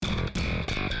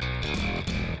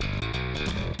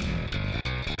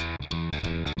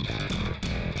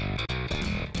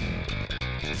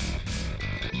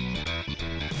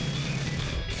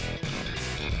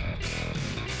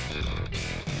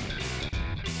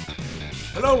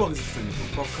Hello, welcome to the Freedom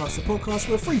Podcast, a podcast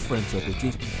where three friends of the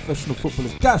dreams of professional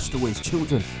footballers dashed away as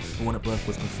children, and one at birth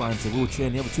was confined to a wheelchair,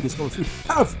 and the other two discovered food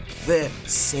have their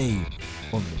say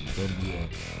on the Premier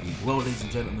League. Well, ladies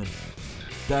and gentlemen,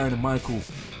 Darren and Michael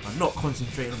are not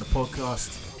concentrating on the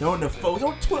podcast. They're on their phones,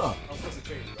 on Twitter.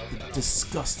 The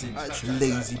disgusting,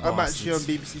 lazy bastards. I'm actually on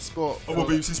BBC Sport. I'm on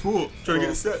BBC Sport, trying to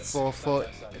get the stats. For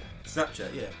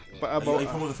Snapchat, yeah. But Are you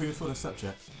promoting the Freedom Football on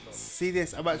Snapchat? see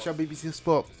this, I'm actually on BBC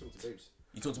Sport.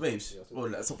 You talk to babes? Oh,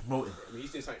 that's not promoting. I mean,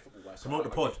 he's doing something football wise. Promote the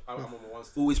pod. I'm on my one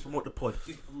step. Always promote the pod.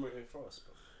 He's promoting for us.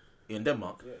 In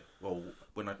Denmark? Yeah. Well,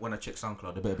 when I check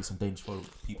SoundCloud, there better be some dangerous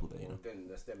people there, you know. Then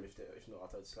that's them. If not, I'll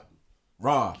tell you to slap him.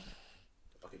 Rah!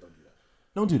 Okay, don't do that.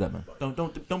 Don't do that,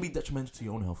 man. Don't be detrimental to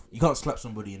your own health. You can't slap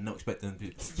somebody and not expect them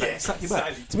to slap you back.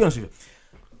 exactly. To be honest with you.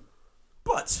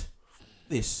 But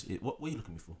what are you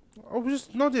looking for? I was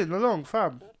just nodding along,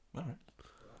 fam. All right.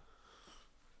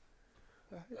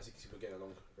 I think we're getting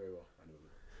along very well.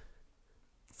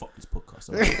 Fuck this podcast.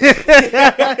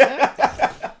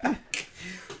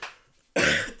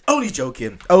 Only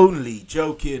joking.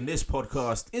 This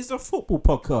podcast is a football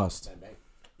podcast. Bang, bang.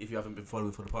 If you haven't been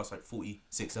following for the past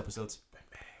 46 episodes,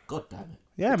 God damn it.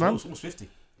 Yeah, man. It's almost 50.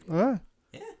 Alright.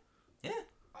 Yeah.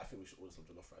 I think we should order some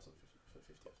jollof rice on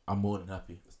 50. I'm more than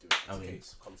happy. Let's do it. I It's mean, okay,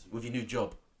 it's come to you. with your new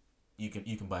job, you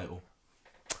can buy it all.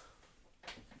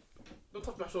 Don't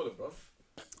touch my shoulder, bruv.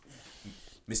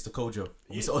 Mr. Kojo,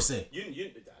 Mr. Ose, You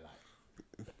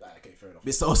like, okay, fair enough.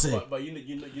 Mr. Ose. But you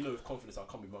know with confidence I'll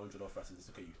come with my own jollof rice and just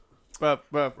look at you.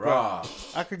 Bruv. Rah.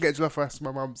 I could get jollof rice to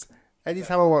my mum's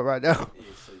anytime I want right now. Yeah,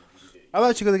 so you I'm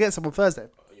actually going to get some on Thursday.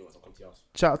 you want to come to your house?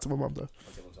 Shout out to my mum, though.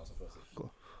 I'll take one to your house on Thursday.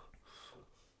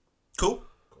 Cool.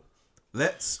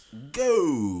 Let's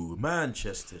go.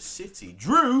 Manchester City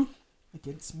drew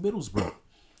against Middlesbrough.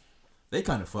 They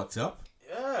kind of fucked up.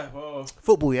 Yeah, well,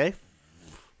 Football, yeah?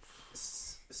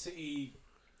 City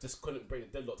just couldn't break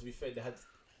the deadlock. To be fair, they had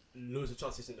loads of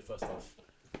chances in the first half,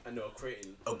 and they were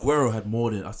creating. Aguero had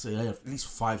more than, I'd say, he had at least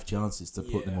 5 chances to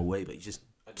put them Yeah. away, but he just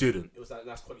And didn't. It was that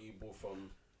nice quality ball from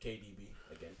KDB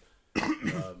again.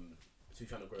 To be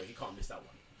fair, Aguero, he can't miss that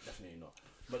one. Definitely not.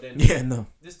 But then, Yeah, no.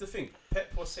 this is the thing.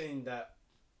 Pep was saying that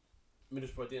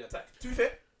Middlesbrough didn't attack. To be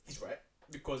fair, he's right,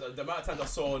 because the amount of times I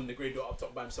saw Negredo up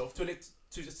top by himself to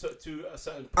a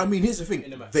certain point I mean, here's the in thing.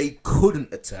 the match. They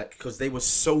couldn't attack because they were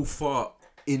so far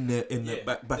in the Yeah,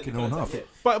 back they in their own couldn't half. attack,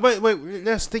 But wait,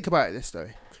 let's think about this, though.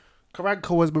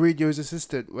 Karanka was Mourinho's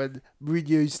assistant when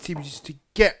Mourinho's team used to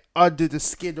get under the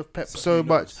skin of Pep so he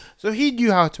much. knows. So he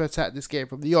knew how to attack this game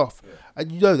from the off. Yeah.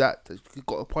 And you know that. You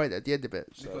got a point at the end of it.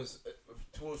 So. Because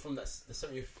towards from the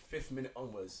 75th minute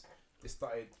onwards, they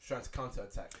started trying to counter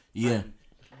attack. Yeah.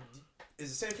 It's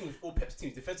the same thing with all Pep's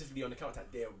teams. Defensively on the counter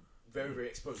attack, they're very, very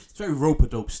exposed. It's very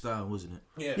rope-a-dope style, wasn't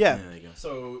it? Yeah. There you go.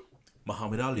 So,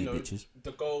 Muhammad Ali, you know, bitches.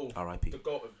 the goal, R.I.P.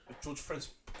 George French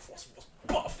was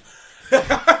buff.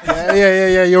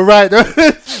 Yeah, you're right, though.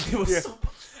 It was so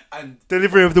buff. And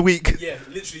Delivery of the week. yeah,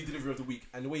 literally delivery of the week.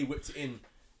 And the way he whipped it in,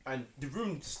 and the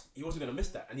room, he wasn't going to miss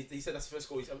that. And he said that's the first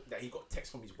goal that he got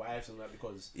text from his wives and that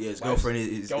because Yeah, his wives- girlfriend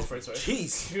is... girlfriend, sorry.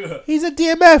 Jeez. Yeah. He's a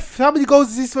DMF. How many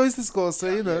goals is he supposed to score?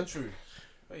 So, you know. Yeah, true.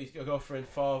 But he's got a girlfriend,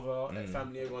 father, like,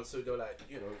 family, everyone. So they're like,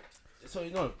 so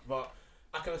you know. But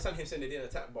I can understand him saying they didn't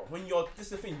attack. But when this is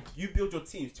the thing, you build your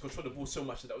teams to control the ball so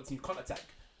much that the other team can't attack.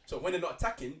 So when they're not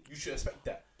attacking, you should expect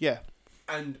that. Yeah.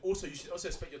 And also, you should also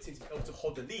expect your team to be able to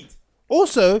hold the lead.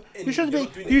 Also, And you shouldn't you're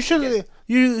not doing be, you it shouldn't again.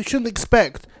 you shouldn't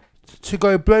expect to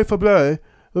go blow for blow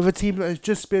with a team that has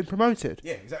just been promoted.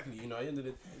 Yeah, exactly. You know, at the end of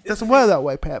the It doesn't work that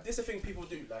way, Pep. This is the thing people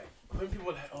do. Like when people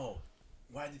are like, "Oh,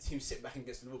 why did the team sit back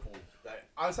against Liverpool?" Like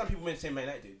I understand people may say Man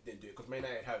United didn't do it because Man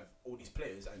United have all these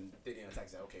players and they didn't attack.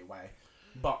 Like, okay, why?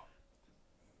 But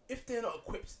if they're not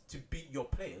equipped to beat your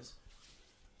players,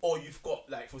 or you've got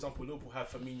like, for example, Liverpool have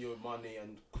Firmino, Mane,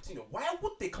 and Coutinho, why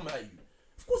would they come at you?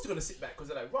 Of course they're gonna sit back because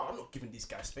they're like, "Wow, I'm not giving these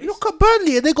guys space." Look at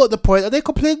Burnley, and they got the point, and they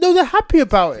complain. No, they're happy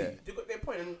about it. They got their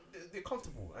point and they're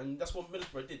comfortable, and that's what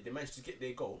Middlesbrough did. They managed to get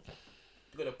their goal.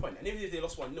 They got their point, and even if they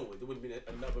lost 1-0, it would have been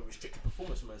another restricted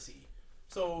performance from Man City.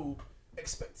 So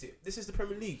expect it. This is the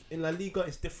Premier League. In La Liga,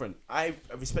 it's different. I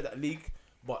respect that league,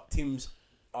 but teams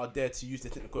are there to use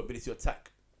their technical ability to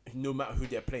attack, no matter who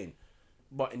they're playing.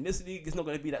 But in this league, it's not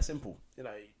going to be that simple. You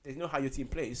know, they know how your team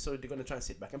plays, so they're going to try and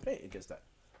sit back and play against that.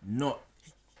 Not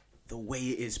the way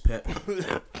it is, Pep.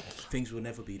 Things will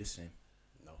never be the same.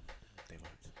 No, they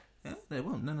won't. Yeah, they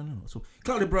won't. No. So,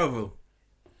 Claudio Bravo,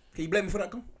 can you blame me for that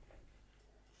goal?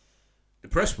 The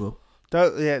press will.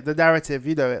 The narrative,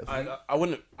 you know it. I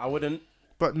wouldn't.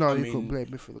 But no, I you mean- couldn't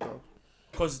blame me for the goal.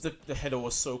 Because the header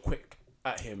was so quick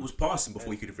at him. It was passing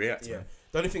before he could react. Yeah. Man.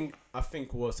 The only thing I think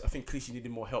Clichy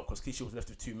needed more help because Clichy was left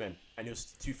with 2 men and he was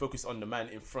too focused on the man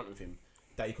in front of him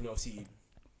that he couldn't obviously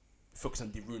focus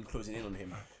on De Bruyne closing in on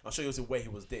him. I'm sure he was aware he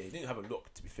was there. He didn't have a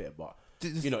look, to be fair, but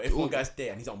if one guy's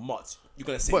there and he's on much, you're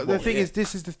gonna say. But the thing is,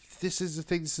 this is the thing. This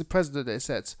is the president that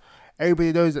says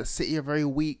everybody knows that City are very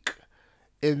weak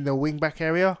in the wing back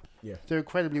area. Yeah, they're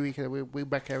incredibly weak in the wing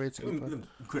back area.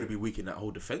 Incredibly weak in that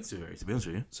whole defensive area, to be honest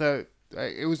with you. So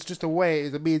it was just a way,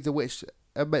 the means in which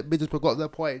Middlesbrough got to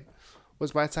that point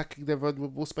was by attacking their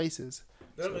vulnerable spaces.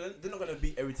 They're not going to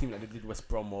beat every team like they did West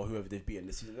Brom or whoever they've beaten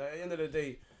this season. At the end of the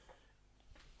day,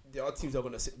 there are teams that are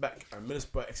going to sit back, and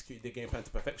Middlesbrough executed their game plan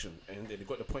to perfection, and they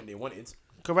got the point they wanted.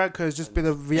 Karanka has just been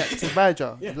a reactive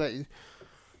manager. Yeah. Like,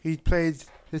 he played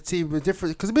the team with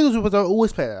different, because Middlesbrough don't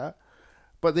always play that,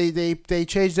 but they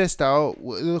changed their style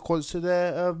in accordance to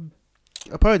their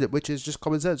opponent, which is just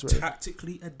common sense, really.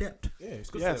 Tactically adept. Yeah, it's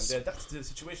good Yes. for them. They adapted to the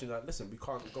situation. Like, listen, we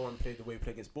can't go and play the way we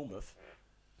play against Bournemouth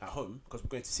at home because we're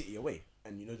going to City away.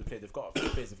 And you know the players they've got. The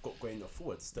players they've got going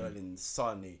forward: Sterling,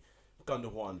 Sane,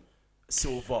 Gundogan,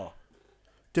 Silva,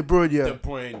 De Bruyne. De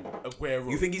Bruyne, Aguero.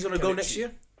 You think he's gonna go Kelechi. next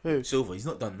year? Who? Silva. He's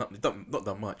not done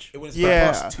much. It wouldn't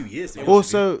Yeah. surprise Past 2 years. to be honest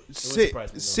Also, surprise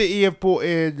me, no. City have brought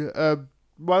in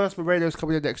Marcos Moreno's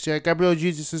coming in next year. Gabriel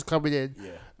Jesus is coming in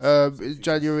me. Yeah. in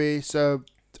January. So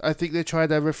I think they're trying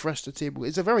to refresh the team.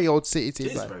 It's a very old City with you.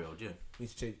 team. It is Man. very old, yeah.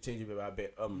 Needs to change it a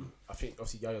bit. I think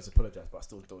obviously Yaya's apologised, but I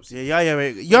still don't see. Yeah,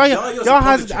 Yaya Yaya's hasn't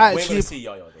apologised. We're gonna actually. see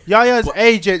Yaya though. Yaya's But-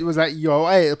 agent was like, "Yo,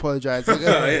 I ain't apologising."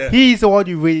 Yeah. He's the one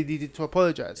who really needed to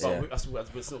apologise. But Yeah.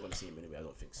 we're still gonna see him anyway. I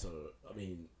don't think so. I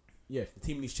mean, yeah, the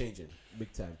team needs changing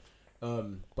big time.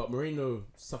 But Moreno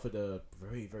suffered a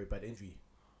very, very bad injury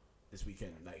this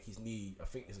weekend. Like his knee, I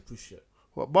think it's a cruciate.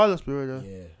 What Marcos Moreno?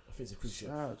 Yeah, I think it's a cruciate.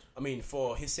 Sad. I mean,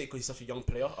 for his sake, because he's such a young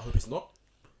player, I hope it's not.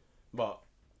 But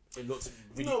it looks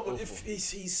really No, but awful.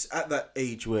 if he's at that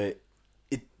age where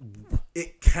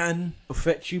it can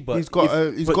affect you, but He's got but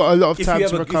a lot of if time you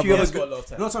to have a- if recover. you have He's a got a good- lot of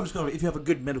time. a lot of times, Gary, if you have a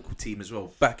good medical team as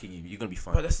well backing you, you're gonna be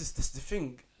fine. But that's the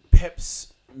thing.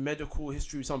 Pep's medical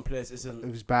history with some players isn't.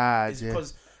 It was bad. Is Yeah.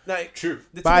 because like True.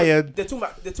 Bayern. They're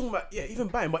talking about yeah, even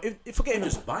Bayern. But if forget Even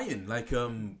him, just buying like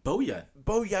Bojan.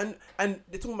 Bojan, and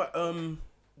they're talking about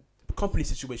company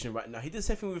situation right now. He did the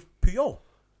same thing with Puyol.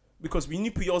 Because we knew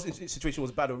Puyol's situation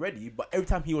was bad already, but every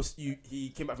time he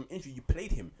came back from injury, you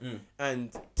played him,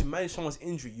 and to manage someone's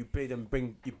injury, you play them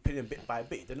bit by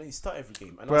bit. They don't need to start every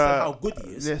game, and I know how good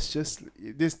he is. Let's just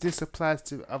this applies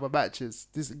to other matches.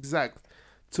 This exact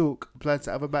talk applies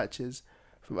to other matches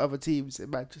from other teams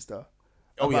in Manchester.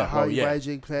 About how you're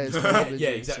managing players. yeah,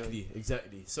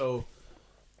 exactly. So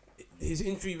his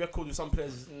injury record with some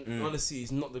players, honestly,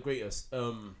 is not the greatest.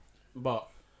 But.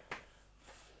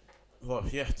 Well,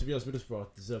 yeah, to be honest, Middlesbrough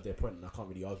deserve their point, and I can't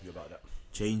really argue about that.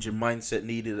 Change in mindset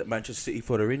needed at Manchester City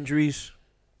for their injuries.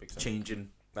 Big time. Changing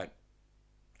like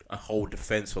a whole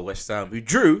defence for West Ham, who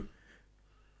drew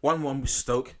 1-1 with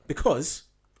Stoke because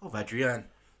of Adrian.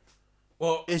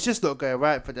 Well, It's just not going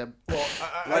right for them.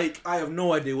 I have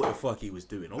no idea what the fuck he was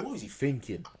doing. Or what was he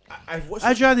thinking? I've watched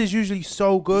Adrian is usually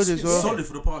so good He's as been well. solid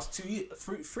for the past 2 years.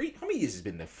 Three. How many years has he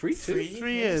been there? Three. 3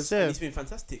 years, yeah. and he's been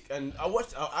fantastic. And I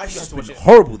watched. I actually had to watch been it.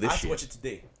 horrible I this had to year. watch it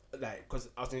today, like because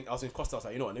I was in Costa. I was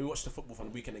like, you know what? Let me watch the football from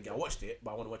the weekend again. I watched it,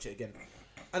 but I want to watch it again.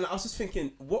 And I was just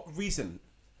thinking, what reason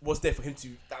was there for him to?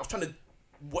 I was trying to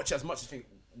watch it as much as think,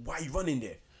 why are you running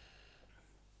there?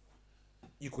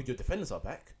 Your defenders are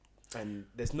back, and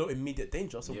there's no immediate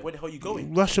danger. So where the hell are you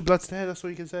going? Russian blood's there. That's all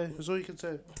you can say. That's all you can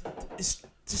say. It's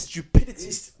just stupidity.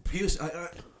 It's pure.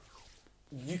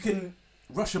 You can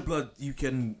Russian blood. You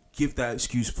can give that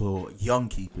excuse for young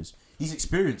keepers. He's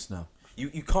experienced now. You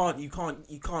can't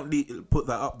put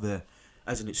that up there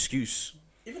as an excuse.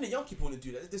 Even the young people want to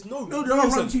do that. There's no No,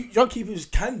 young keepers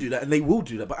can do that and they will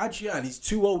do that. But Adrian, he's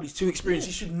too old. He's too experienced.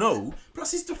 He should know.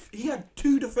 Plus, he had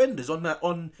 2 defenders on that.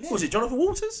 What was it Jonathan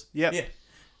Walters? Yep. Yeah.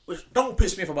 Which don't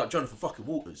piss me off about Jonathan fucking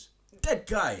Walters. Dead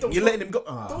guy. You're letting him go.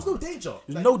 There was no danger.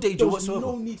 There's no danger there was whatsoever.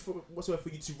 no need whatsoever for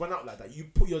you to run out like that. You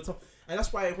put your top, and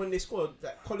that's why when they scored,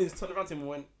 that Collins turned around to him and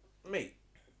went, "Mate,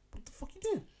 what the fuck you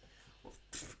doing?"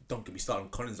 Don't get me started on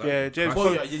Collins. Yeah, James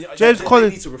Well, Collins. yeah, James They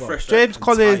Collins. need to refresh James that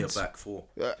entire Collins. back four.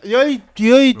 The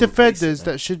only defenders basic,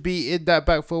 man. that should be in that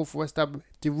back four for West Ham,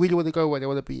 they really want to go where they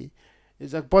want to be,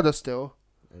 is like Bonner still.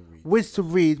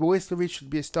 Winston Reid, but Winston Reid should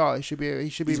be a star. He should be.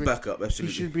 He's backup, He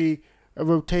absolutely. should be a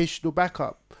rotational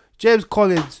backup. James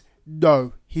Collins,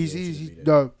 no. He's Yeah, easy. should be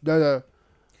there. No.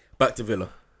 Back to Villa.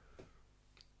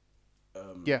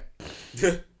 Yeah.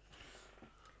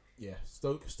 Yeah,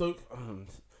 Stoke. Stoke.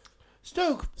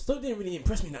 Stoke didn't really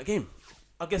impress me in that game.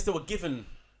 I guess they were given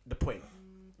the point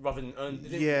rather than earn. They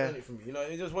didn't Yeah. earn it from you. You know,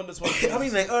 it just one of those ones. I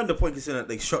mean, they earned the point considering that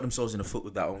they shot themselves in the foot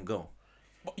with that own goal.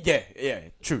 yeah,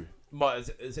 true. But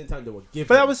at the same time, they were given.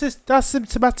 But that's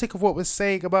symptomatic of what we're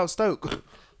saying about Stoke,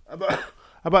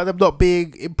 about them not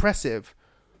being impressive.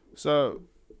 So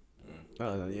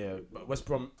yeah, but West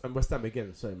Brom and West Ham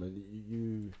again. Sorry,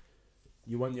 man.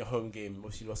 You won your home game.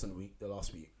 Obviously, lost in the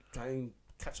last week. Try and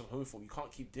catch some home form. You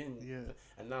can't keep doing. Yeah.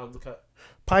 And now look at.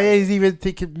 Payet's even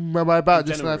thinking, am I about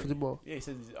just January. life anymore? Yeah, he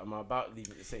said, "I'm about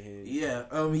leaving." To say here.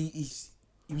 Yeah,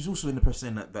 he was also in the press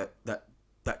saying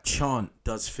that chant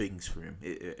does things for him.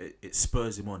 It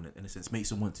spurs him on in a sense,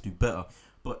 makes him want to do better.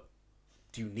 But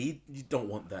you don't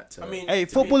want that. I mean, Hey,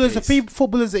 to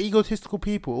footballers are egotistical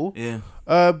people. Yeah.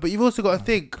 But you've also got to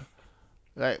think,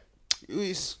 like,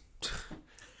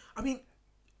 I mean,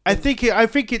 I think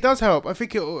it does help. I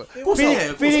think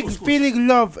feeling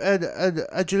love and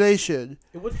adulation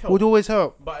it would help. would always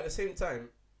help. But at the same time,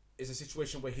 it's a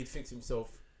situation where he'd think to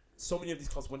himself, so many of these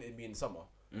clubs wanted me in summer,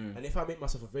 and if I make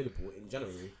myself available in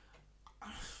January,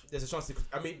 there's a chance they could.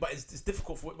 I mean, but it's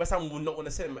difficult for West Ham. Will not want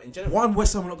to sell him in January. One,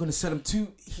 West Ham are not going to sell him. Two,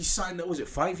 he signed that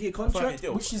 5-year contract, 5-year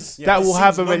deal. which is That will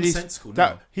have a seems release. nonsensical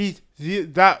That now.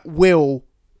 that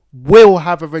will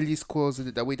have a release clause in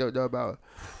it that we don't know about.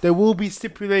 There will be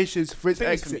stipulations for its Thing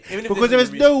is, for me, exit even if because there's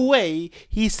there no is no way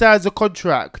he signs a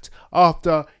contract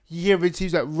after hearing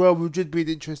teams like Real Madrid being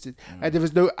interested and there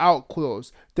is no out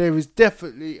clause. There is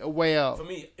definitely a way out. For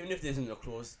me, even if there isn't a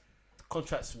clause,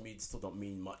 contracts for me still don't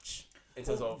mean much in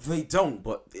terms of. They don't,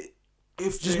 but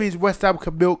if It just means West Ham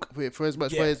can milk it for as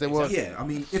much money as they want. yeah, I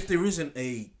mean, if there isn't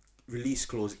a release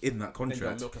clause in that Then they'll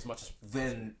contract, milk as much as.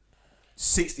 then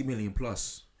 60 million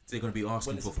plus they're going to be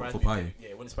asking Wouldn't for surprise me. Payet. Yeah,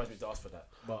 wouldn't surprise me to ask for that.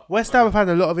 But West Ham have had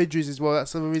a lot of injuries as well.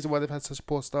 That's the reason why they've had such a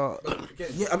poor start. again,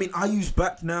 Yeah, I mean, Ayu's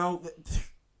back now.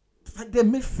 Like their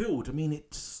midfield, I mean, it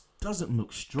just doesn't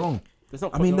look strong. there's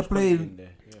no. I mean, no they're playing- quality in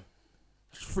there. Yeah.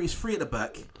 It's free at the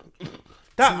back.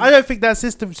 I don't think that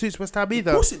system suits West Ham Of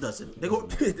either. course it doesn't. They got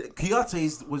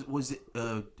Kouyaté was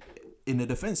in the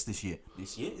defense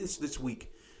this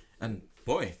week, and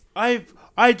boy,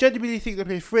 I genuinely think they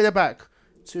play three at the back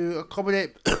to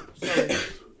accommodate. Sorry,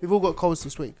 we've all got colds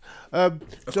this week.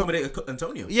 accommodate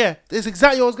Antonio. Yeah, that's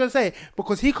exactly what I was going to say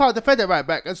because he can't defend at right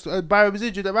back and Byron was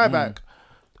injured at right back.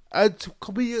 And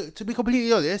to be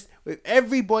completely honest, with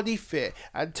everybody fit,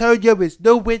 Antonio is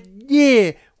nowhere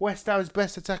near West Ham's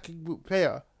best attacking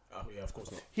player. Yeah, of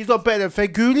course not. He's not better than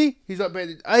Fenguli. He's not better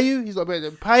than Ayew. He's not better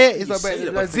than Payet. He's not better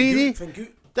than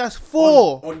Lanzini. That's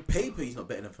four. On paper, he's not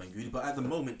better than Fangudi, but at the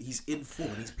moment, he's in form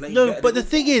and he's playing. No, better but than the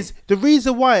thing is, the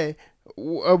reason why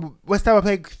West Ham are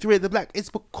playing three at the black is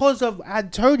because of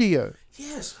Antonio.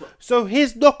 yes, but So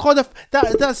his knock on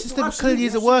that system absolutely, clearly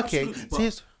isn't working. absolutely,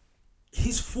 So but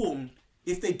his form,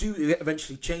 if they do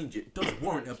eventually change it, does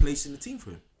warrant a place in the team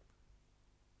for him.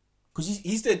 Because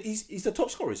he's the top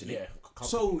scorer, isn't he? Yeah.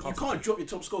 So you can't drop your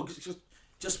top scorer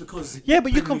just because. yeah,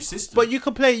 but you play a can new system. but you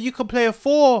can play a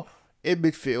 4 in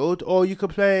midfield, or you can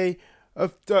play a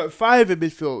 5 in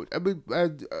midfield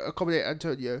and accommodate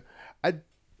Antonio. And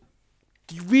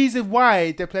the reason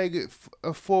why they're playing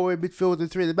a 4 in midfield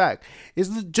and 3 in the back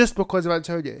isn't just because of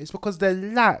Antonio. It's because their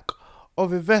lack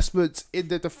of investments in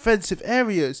the defensive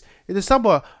areas. In the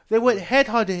summer, they went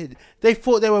headhunting. They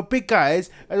thought they were big guys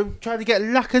and they were trying to get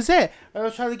Lacazette and they were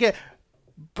trying to get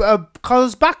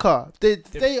Carlos Bacca.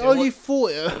 They only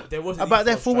thought about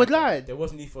their forward line. There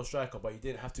was a need for a striker, but you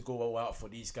didn't have to go all out for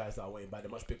these guys that were by the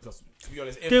much bigger clubs. To be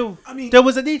honest, There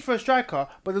was a need for a striker,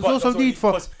 but there's also a need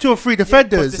for 2 or 3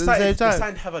 defenders at the same They time.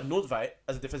 signed Havard Nordveit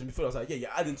as a defensive midfielder. I was like, yeah, you're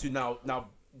adding to now.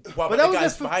 What But about that the was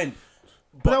guys their behind?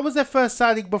 But that was their first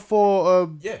signing before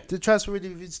Yeah. the transfer really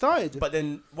even started. But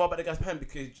then, what about the guys behind?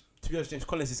 Because to be honest, James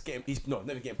Collins is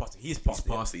never getting past it. He's past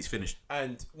it. He's finished.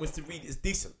 And Winston Reid is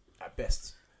decent at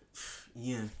best.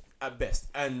 Yeah. At best.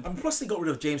 And plus they got rid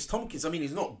of James Tompkins. I mean,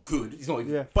 he's not good. He's not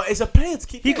even. Yeah. but it's a player to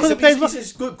keep. He playing. could have played.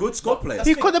 He's a good squad player. That's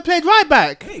He the could have played right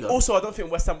back. There you go. Also, I don't think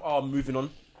West Ham are moving on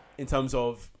in terms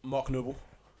of Mark Noble.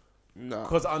 No.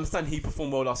 Because I understand he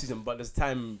performed well last season, but there's a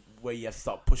time where you have to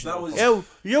start pushing. That it was-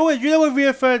 off. You know when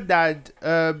Rio Ferdinand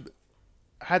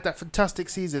had that fantastic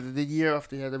season, and the year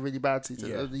after he had a really bad season,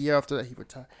 Yeah. and the year after that he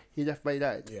retired. He left Man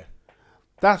United. Yeah,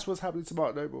 That's what's happening to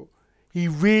Mark Noble. He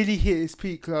really hit his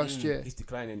peak last year. he's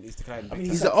declining. He's declining. I mean,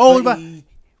 He's like an old man.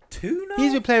 32 now.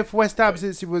 He's been playing for West Ham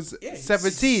since he was Yeah, he's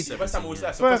 17. West Ham always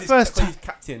that. For So first because he's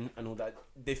captain and all that,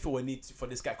 they feel a need for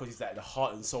this guy because he's like the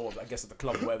heart and soul, I guess, of the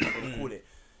club, whatever you want to call it.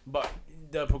 But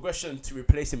the progression to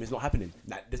replace him is not happening.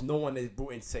 Like, there's no one that's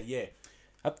brought in to say, yeah.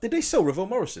 Did they sell Ravel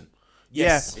Morrison?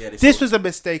 Yes. Yeah, they This sold was a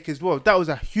mistake as well. That was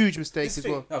a huge mistake This as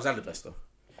thing- well. That was Allardyce though.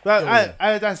 But Yeah.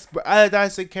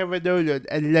 Allardyce and Kevin Nolan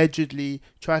allegedly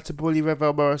tried to bully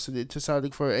Ravel Morrison into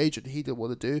signing for an agent he didn't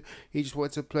want to do. He just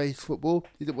wanted to play his football.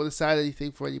 He didn't want to sign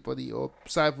anything for anybody or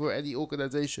sign for any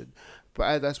organisation. But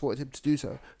Allardyce wanted him to do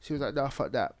so. So he was like, nah,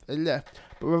 fuck that. And left.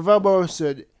 But Ravel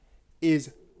Morrison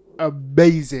is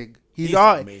amazing. He's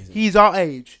amazing. He's our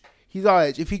age.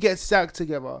 If he gets sacked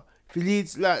together, if he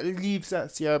leaves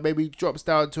Lazio, maybe drops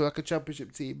down to like a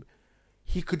championship team,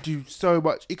 he could do so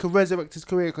much. He could resurrect his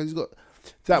career because he's got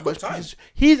that much time. potential.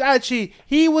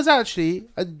 He was actually,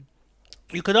 and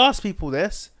you can ask people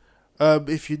this,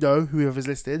 if you know, whoever's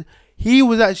listening, he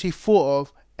was actually thought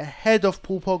of ahead of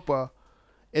Paul Pogba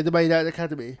in the Man United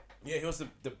Academy. Yeah, he was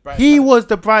the bright. He was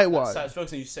the bright one. So at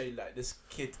first, you say like this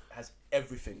kid has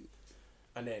everything,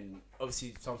 and then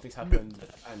obviously some things happened,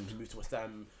 and he moved to West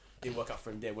Ham. Didn't work out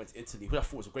for him there. Went to Italy, which I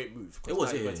thought was a great move. It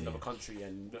was, he yeah, went to yeah, another country,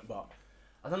 but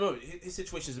I don't know. His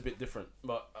situation is a bit different.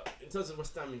 But in terms of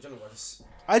West Ham in general,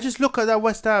 I just look at that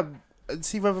West Ham and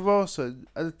see Ravel Morrison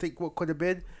and think what could have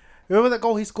been. Remember that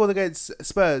goal he scored against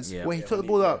Spurs, Yeah. where he Yeah, took the when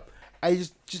ball he- up and he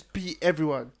just beat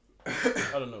everyone. I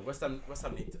don't know. West Ham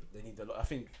need a lot. I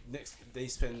think they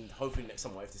spend hopefully next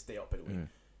summer if they stay up anyway.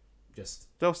 Just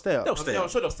They'll stay up. They'll I mean, stay I'm up.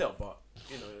 sure they'll stay up, but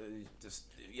just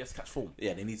you have to catch form.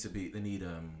 Yeah, they need to be. They need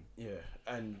Yeah,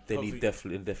 and They hopefully-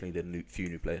 need definitely few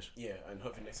new players. Yeah, and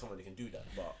hopefully next summer they can do that,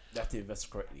 but they have to invest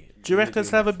correctly. Do you reckon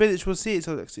Slaven Bilic will see it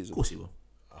till next season? Of course he will.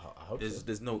 I hope There's so.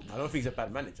 there's no. I don't think he's a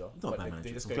bad manager. Not a but bad they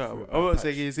manager just at go No, through a I'm not bad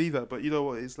saying patch. he is either, but you know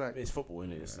what it's like. It's football,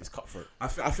 isn't it? It's cutthroat. I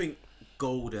think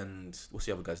Gold and what's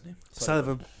the other guy's name?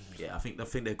 Sullivan. Yeah, I think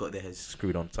they've got their heads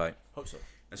Screwed on tight. Hope so.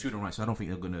 and screwed on right. So I don't think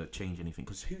they're gonna change anything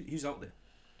because who's out there?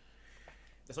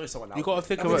 There's always someone out You got to there.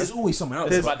 think I mean, about there's always someone out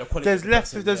There's- there. about the quality There's of the left.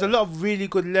 person, There's yeah. a lot of really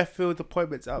good left field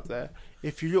appointments out there.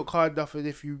 If you look hard enough, and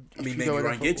if you, I mean, if maybe you know Ryan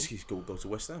enough Giggs football- could go to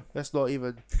West Ham. That's not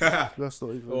even. That's not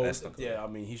even. Well, That's not yeah, I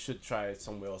mean, he should try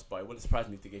somewhere else, but it wouldn't surprise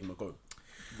me if they gave him a go.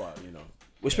 But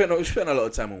We spent a lot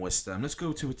of time on West Ham. Let's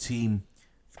go to a team.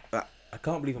 I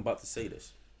can't believe I'm about to say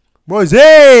this. Mose!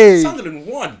 Sunderland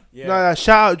won. yeah, No,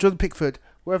 shout out John Pickford.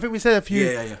 Well, I think we said a few.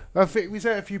 Yeah. I think we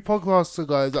said a few podcasts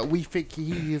ago that we think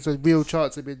he has a real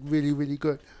chance of being really, really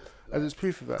good, and there's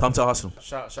proof of that. Come to Arsenal.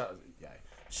 shout out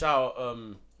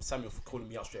Samuel for calling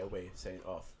me out straight away, saying,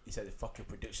 "Oh, he said fuck your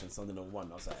prediction, Sunderland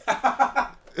won." I was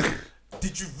like,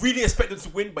 "Did you really expect them to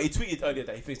win?" But he tweeted earlier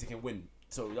that he thinks they can win,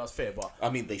 so that's fair. But I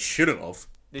mean, they shouldn't have.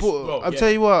 I'll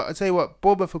tell you what.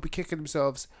 Bournemouth will be kicking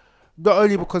themselves, not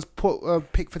only because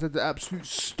Pickford had an absolute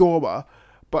stormer,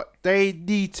 but they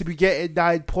need to be getting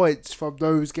 9 points from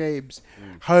those games,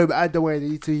 home and away. They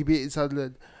need to be beating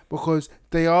Sunderland because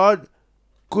they aren't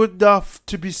good enough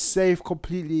to be safe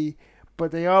completely,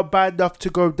 but they are bad enough to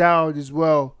go down as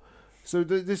well. So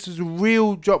this is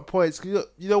real drop points. You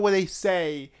know when they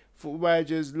say football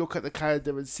managers look at the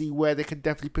calendar and see where they can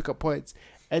definitely pick up points.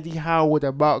 Eddie Howe would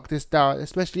have marked this down,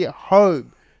 especially at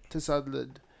home to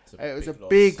Sunderland. It was a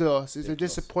big loss. It's a Big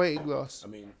loss. disappointing loss. I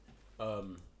mean,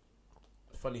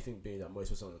 funny thing being that Moise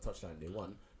was on the touchline, they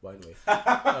won. But anyway,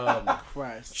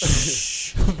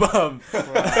 Christ. but,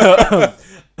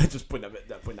 just putting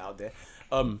that out there.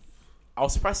 I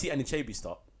was surprised to see Anichebe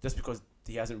start just because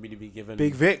he hasn't really been given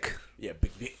Big Vic. Yeah,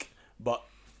 Big Vic. But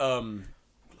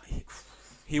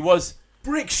he was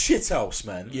Brick shithouse,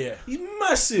 man. Yeah. He's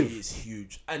massive. he is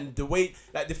huge, and the way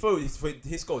like Defoe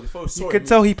his goal, Defoe saw You him. could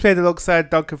tell he played alongside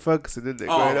Duncan Ferguson, didn't it?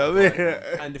 Oh, growing up?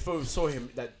 and Defoe saw him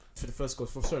that for the first goal.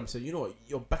 Defoe saw him, said, "You know what?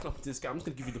 You're backing up into this guy. I'm just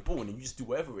gonna give you the ball, and you just do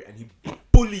whatever with it." And he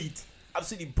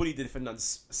absolutely bullied the defender and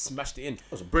smashed it in.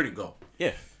 That was a brilliant goal.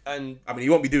 Yeah, and I mean, he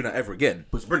won't be doing that ever again,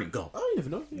 but it's a brilliant goal. oh, you never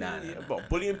know. Nah. But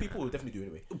bullying people will definitely do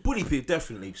anyway. Bully people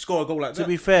definitely score a goal like To that.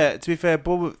 be fair,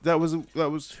 Bournemouth, that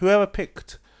was whoever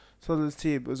picked Sunderland's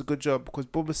team. It was a good job because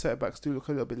Bournemouth centre backs do look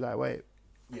a little bit lightweight.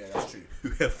 Yeah, that's true.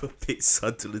 Whoever picked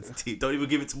Sunderland's team, don't even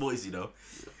give it to Moyes, you know.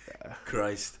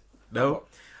 Christ. No,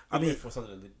 I mean, for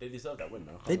Sunderland, they deserve that win,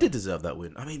 man. they did deserve that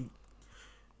win. I mean,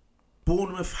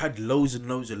 Bournemouth had loads and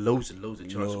loads of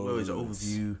chances. Where is it?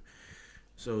 Overview.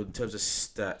 So in terms of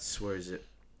stats, where is it?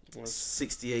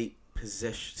 68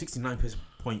 possession,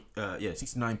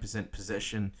 69%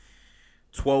 possession,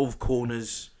 12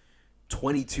 corners,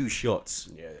 22 shots,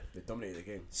 Yeah, they dominated the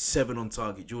game. 7 on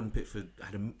target. Jordan Pickford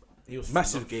had a He was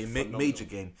massive game, phenomenal. major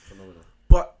game. Phenomenal.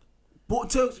 But in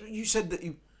terms, you said that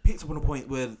you picked up on a point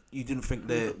where you didn't think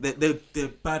they're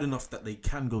bad enough that they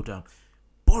can go down.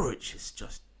 Boric is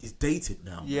dated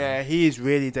now. Yeah, he is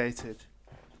really dated.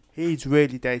 He's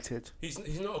really dated. He's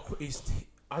not.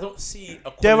 I don't see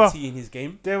a There quality in his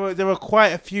game. There were quite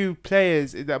a few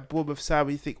players in that Bournemouth side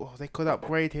where you think, oh, they could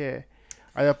upgrade here.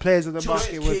 And the players on the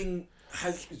Josh market were... King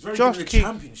He's very Josh good in the King.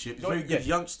 championship. He's a very good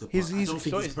youngster. But He's I don't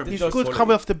think he's Premier he's League good quality.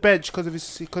 coming off the bench because of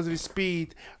his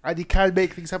speed, and he can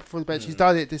make things happen from the bench. He's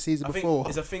done it this season I think before.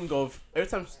 it's a thing of every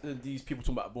time these people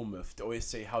talk about Bournemouth, they always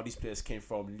say how these players came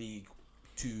from League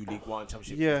 2, League 1,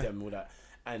 Championship, with them and all that,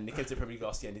 and they came to the Premier League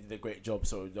last year and they did a great job.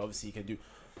 So obviously he can do.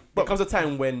 But there comes a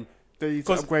time when They need to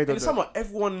because upgrade in on the them. summer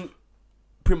everyone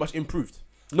pretty much improved.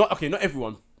 Not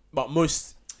everyone, but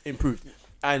most improved,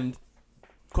 and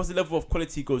because the level of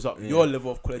quality goes up, your level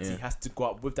of quality has to go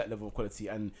up with that level of quality.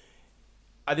 And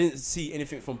I didn't see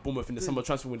anything from Bournemouth in the summer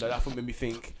transfer window that made me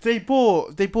think. They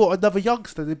bought another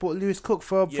youngster. They bought Lewis Cook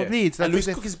from Leeds. And Lewis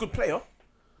Cook is a good player,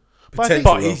 But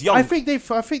but he's young. I think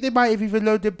they might have even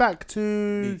loaned him back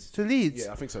to Leeds.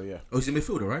 Yeah, I think so. Yeah. Oh, he's a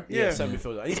midfielder, right? Yeah. Centre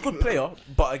midfielder. And he's a good player,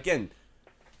 but again,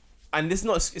 and it's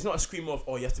not a scream of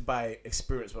you have to buy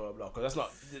experience, blah blah blah. Because that's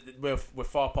not we're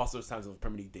far past those times of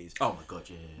Premier League days. Oh my god,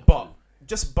 yeah. But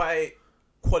just buy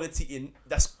quality in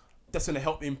that's going to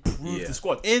help improve the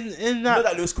squad. In Not that,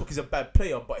 that Lewis Cook is a bad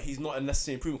player, but he's not a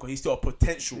necessary improvement because he's still a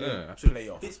potential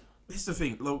player. Here's the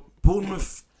thing, look,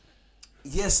 Bournemouth.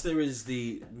 Yes, there is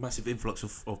the massive influx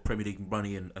of Premier League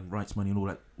money and rights money and all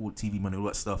that, all TV money, all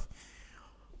that stuff.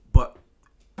 But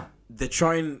they're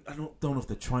trying. I don't know if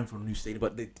they're trying for a new stadium,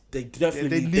 but they definitely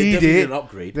they they need definitely it. need an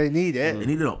upgrade. they need it. They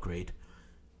need an upgrade.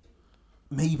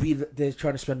 Maybe they're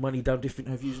trying to spend money down different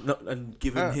avenues and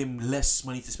giving him less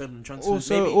money to spend on transfers.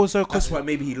 Also, That's because why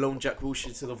maybe he loaned Jack Wilshere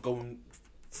instead of going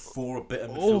for a better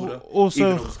midfielder.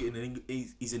 also- even though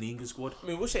he's in the England squad. I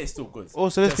mean, Wilshere is still good.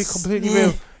 let's be Just- completely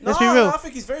real. Let's be No, real. I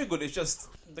think he's very good. It's just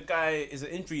the guy is an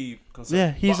injury concern.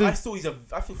 Yeah, he's But a-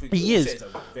 I think he is.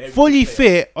 Wilshere a very Fully good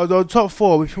player. fit on top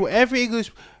four. We put every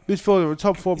English midfielder on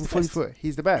top four. He's the Fully best. fit.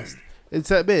 He's the best. In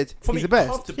centre mid, For he's me, the best.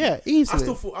 comfortably. Yeah,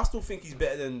 easily. I still think he's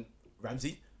better than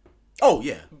Ramsey. Oh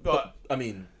yeah, But I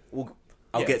mean,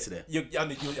 I'll get to that.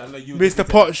 I know you. Missed a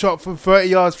pot shot from 30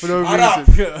 yards for no Shut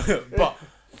reason. up. But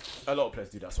a lot of players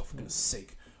do that, so for goodness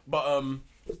sake. But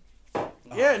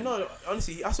no.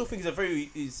 Honestly, I still think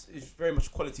he's very much a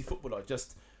quality footballer.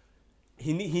 Just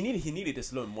he needed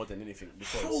this loan more than anything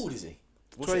because How old is he?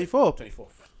 Wilshere, 24. 24.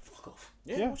 Fuck off.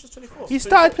 Yeah, Yeah. Wilshere's 24. He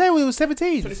started playing when he was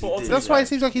 17. 24. That's why it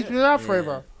seems like he's been around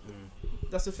forever.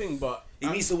 That's the thing, but He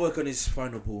needs to work on his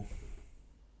final ball.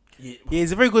 yeah,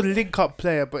 He's a very good link-up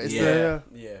player, but it's yeah.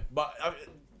 But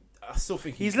I still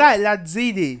think he's like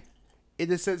Lanzini in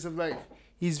the sense of like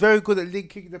he's very good at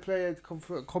linking the player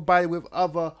combined with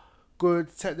other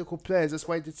good technical players. That's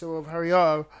why he did some of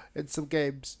Harrier in some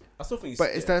games. I still think he's,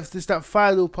 But it's that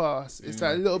final pass. It's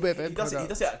that little bit of he end does it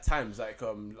product. at times, like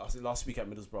last week at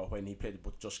Middlesbrough when he played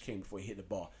with Josh King before he hit the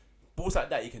bar. Balls like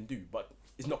that he can do, but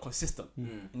it's not consistent.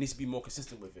 He needs to be more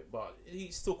consistent with it. But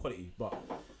he's still quality. But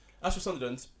as for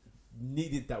Sunderland,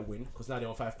 needed that win because now they're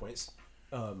on 5 points.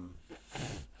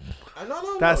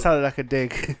 That sounded like a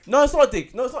dig. No, it's not a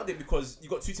dig. No, it's not a dig because you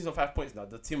got two teams on 5 points now.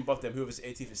 The team above them, whoever's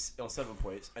 18th, is on 7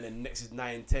 points, and then next is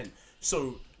 9, 10.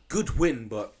 So Good win,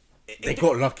 but they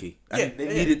got lucky. And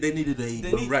They needed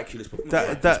a miraculous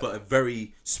performance. That- but a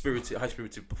very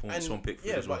high-spirited performance from Pickford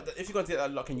yeah, as well. but if you're going to get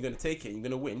that luck and you're going to take it, you're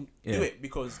going to win. Yeah. Do it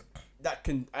because that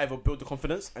can either build the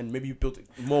confidence and maybe you build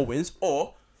more wins,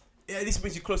 or it at least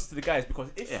brings you closer to the guys. Because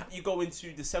if you go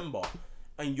into December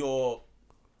and you're,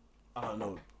 I don't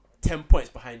know, 10 points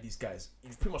behind these guys,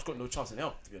 you've pretty much got no chance in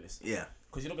hell, to be honest. Yeah.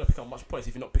 Because you're not going to pick up much points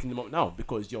if you're not picking them up now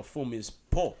because your form is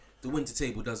poor. The winter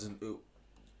table doesn't.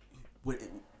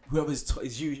 Whoever's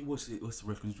is usually what's the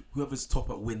record? Whoever's top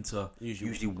at winter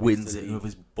Usually wins it.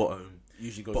 Whoever's bottom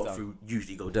usually goes down. through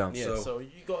usually go down. Yeah, so you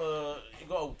gotta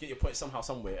get your points somehow,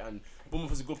 somewhere, and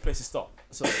Bournemouth is a good place to start.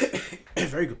 So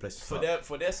Very good place to start.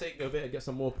 for their sake, they better get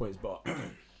some more points. But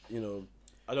you know,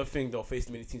 I don't think they'll face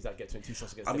many teams that get 22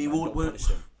 shots against I them. mean, and not punish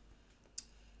them.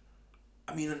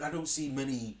 I mean, I don't see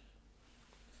many,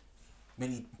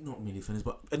 not many defenders,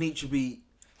 but an each will be.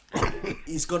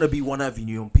 It's gonna be one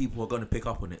avenue, and people are gonna pick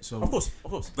up on it. So Of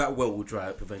course. that well will dry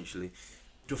up eventually.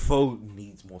 Defoe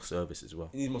needs more service as well.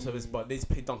 He needs more service, but they just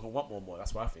pay Duncan want more.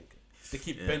 That's what I think. They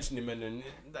keep benching him and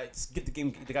like just give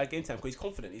the guy game time because he's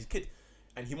confident. He's a kid,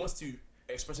 and he wants to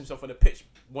express himself on the pitch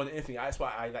more than anything. That's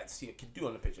why I like to see a kid do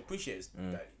on the pitch. I appreciate it.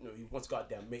 That, he wants to go out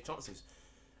there and make chances.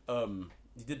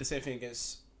 He did the same thing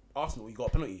against Arsenal. He got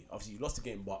a penalty. Obviously, he lost the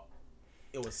game, but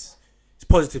it was It's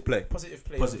positive play. positive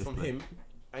play Positive from play. him,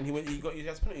 and he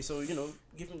has a penalty. So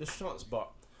give him the chance. But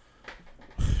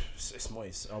it's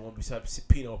Moyes. I won't be sad.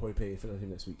 Pino will probably play for him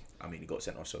next week. I mean, he got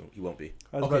sent off, so he won't be.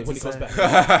 Okay, when he comes back.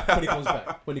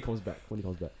 When he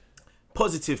comes back.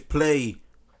 Positive play,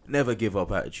 never give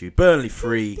up attitude. Burnley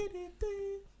 3.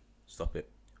 Stop it.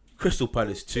 Crystal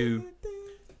Palace 2.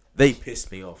 They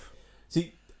pissed me off.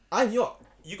 See, I'm not.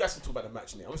 You guys can talk about the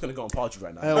match now. I'm just gonna go on Pardew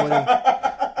right I now don't want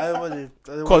to. I don't want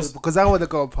to. 'Cause- Because I want to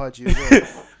go on Pardew as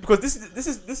well. because this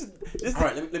is. All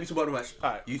right, let me talk about the match.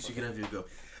 All right. You two can have your go.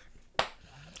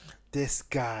 This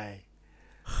guy.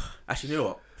 Actually, you know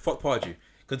what? Fuck Pardew.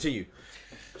 Continue.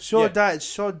 Sean Yeah.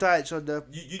 Dyche on the.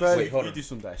 You Burnley- Wait, hold you on. do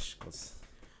some dash. 'Cause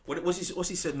What's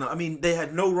he said now? I mean, they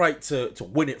had no right to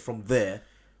win it from there.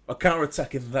 A counter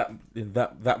attack in that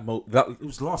It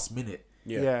was last minute.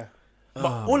 Yeah. But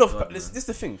Oh all my of God, this man. is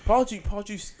the thing. Pardew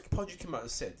came out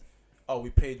and said, "Oh, we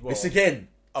played well." This again.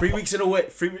 3 Apart- weeks in a way.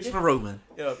 3 weeks in a row, man.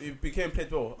 Yeah, it became played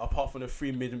well apart from the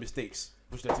 3 made mistakes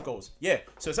which led to goals. Yeah,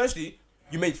 so essentially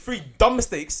you made 3 dumb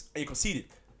mistakes and you conceded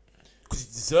because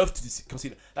you deserved to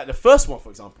concede. Like the first one, for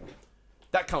example,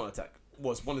 that counter attack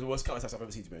was one of the worst counter attacks I've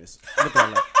ever seen. To be honest, I'm not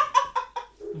gonna lie.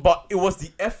 But it was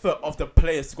the effort of the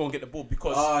players to go and get the ball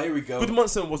because Here we go.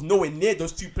 Gudmundsson was nowhere near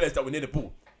those 2 players that were near the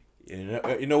ball.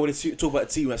 You know what it's talk about a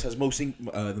team that has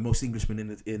the most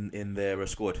Englishmen in their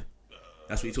squad.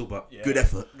 That's what you talk about. Yeah. Good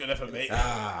effort. Good effort, mate.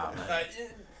 Like,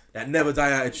 that never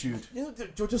die attitude. you know,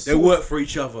 you're just They work for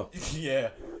each other. Yeah,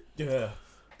 yeah.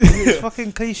 It's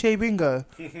fucking cliche bingo.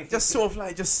 Just sort of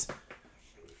like just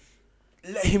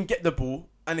let him get the ball,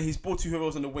 and then his ball to whoever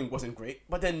was on the wing wasn't great.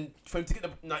 But then for him to get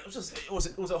the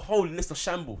it was a whole list of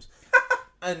shambles,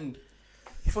 and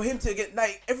for him to get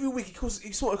like every week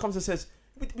he sort of comes and says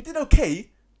we did okay,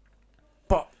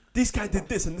 but this guy did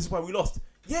this and this is why we lost.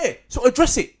 Yeah, so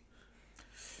address it.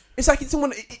 It's like it's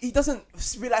someone he doesn't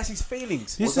realize his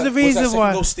failings. This is Was the that reason second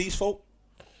why. goal Steve's fault?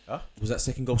 Huh? Was that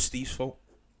second goal Steve's fault?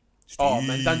 Oh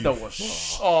man, Danda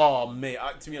was. Oh mate,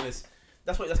 to be honest,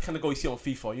 that's kind of goal you see on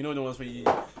FIFA. You know the ones where you.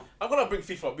 I'm gonna bring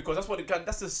FIFA up because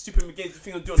that's the stupid game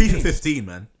thing to do on FIFA games. 15,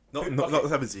 man. Not Okay.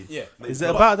 17. Yeah, Is it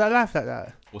But about that life like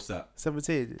that? What's that?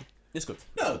 17. it's good.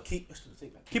 No,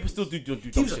 Keepers still do dumb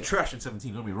Teams are shit. trash in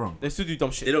 17. Don't be wrong. They still do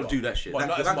dumb shit. they don't but- do that shit. but That,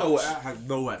 not as that much. goal had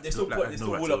no right. They still no put right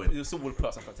to they still will put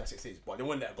up some fantastic saves, but they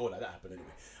won't let a goal like that happen anyway.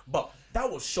 But that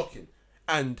was shocking.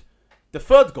 And the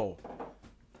third goal,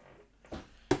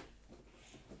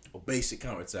 Or basic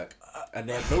counter attack, and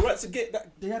they had no right to get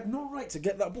that. They had no right to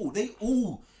get that ball. They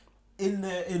all in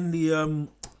the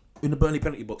Burnley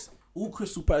penalty box. All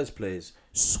Crystal Palace players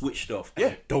switched off. And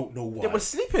Yeah. I don't know why. they were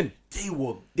sleeping. They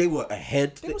were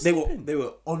ahead. They were They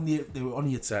were sleeping. on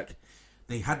the attack.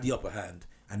 They had the upper hand,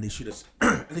 and they should have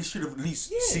at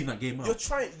least seen that game out.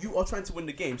 You are trying to win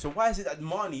the game. So why is it that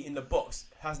Marnie in the box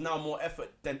has now more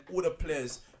effort than all the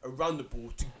players around the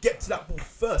ball to get to that ball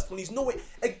first when he's nowhere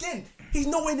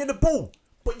near the ball.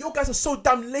 But your guys are so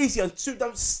damn lazy and so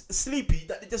damn sleepy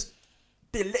that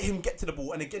they let him get to the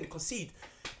ball and again concede.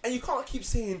 And you can't keep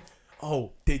saying,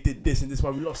 "Oh, they did this and this is why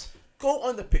we lost." Go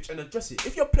on the pitch and address it.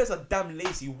 If your players are damn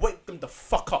lazy, wake them the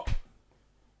fuck up.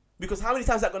 Because how many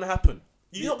times is that gonna happen?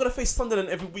 You're not gonna face Sunderland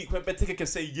every week where Benteke can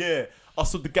say, "Yeah, I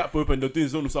saw the gap open. They're doing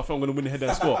zone stuff. I'm gonna win the header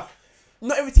and score."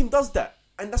 Not every team does that,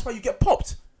 and that's why you get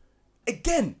popped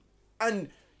again. And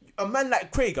a man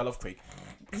like Craig, I love Craig.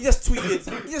 He just tweeted.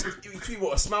 He tweeted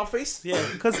what, a smile face? Yeah,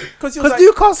 because he was like,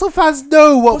 Newcastle fans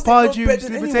know what 'cause they know better Pardew's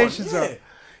than limitations anyone, are. yeah.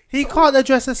 He can't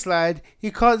address a slide.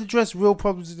 He can't address real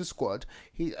problems in the squad.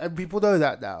 And people know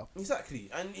that now. Exactly,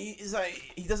 and he's like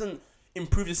he doesn't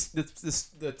improve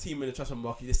the team in the transfer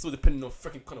market. They're still depending on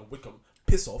freaking Connor Wickham.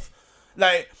 Piss off,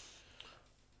 like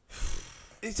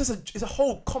it's a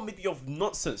whole comedy of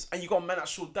nonsense. And you got a man at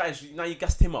Short Dyche. Now you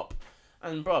gassed him up,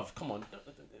 and bruv, come on,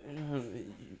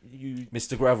 you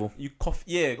Mr. Gravel. you cough.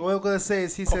 Yeah, All I'm going to say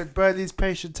is he said Burnley's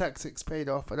patient tactics paid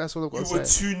off. And that's what I'm going you were to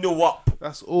say. 2-0 up.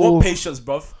 That's all. What patience,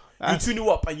 bruv? You That's- 2-0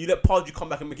 up and you let Pardew come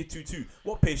back and make it 2-2.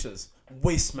 What patience?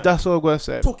 Waste, man. That's all I'm going to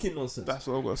say. Talking nonsense. That's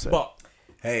all I'm going to say. But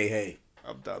Hey.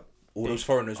 I'm done. All those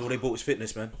foreigners, all they bought was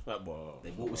fitness, man. boy, They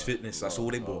bought was fitness. That's all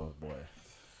they bought.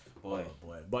 boy.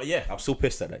 But yeah. I'm still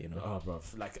pissed at that, you know. Oh, bro,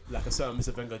 like a certain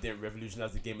Mr. Wenger didn't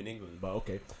revolutionize the game in England, but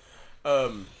okay.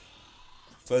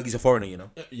 Fergie's a foreigner, you know.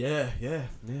 Yeah.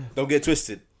 Don't get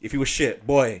twisted. If he was shit,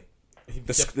 boy, the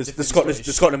Definitely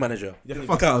Scotland manager. Definitely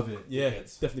Fuck out of it. Yeah,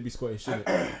 definitely be Scottish, shouldn't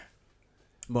it?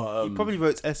 But He probably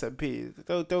votes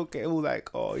SNP. Don't get all like,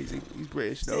 oh, he's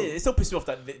British. No. it still pisses me off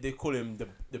that they call him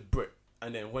the Brit,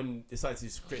 and then when they decide to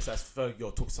criticize Fergie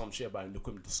or talk some shit about him, they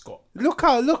call him the Scot. Look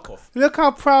Fuck off.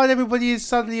 how proud everybody is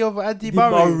suddenly of Andy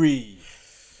Murray.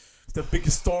 It's the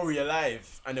biggest story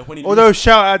alive, and then when he Oh no,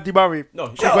 shout out Andy Murray. no,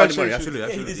 Yeah, congratulations. Andy Murray, absolutely, Yeah,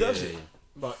 he absolutely. deserves Yeah, it. yeah,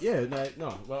 But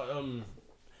yeah,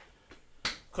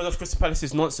 because of Crystal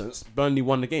Palace's nonsense, Burnley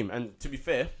won the game, and to be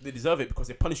fair, they deserve it because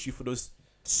they punished you for those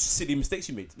silly mistakes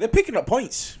you made. They're picking up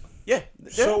points. Yeah,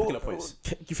 they're picking up points.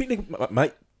 Do you think they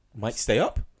might stay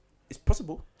up? It's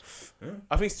possible. Yeah.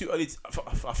 I think it's too early.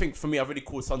 I think for me, I've already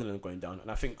called Sunderland going down, and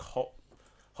I think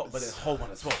But then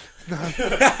Holman as well.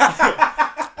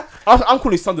 I'm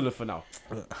calling Sunderland for now,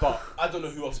 but I don't know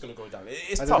who else is gonna go down.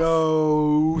 It's I tough.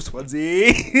 don't know. Swansea.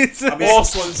 Or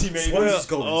Swansea maybe. Swansea's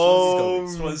going. Oh,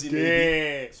 Swansea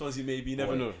dear. maybe. Swansea maybe. You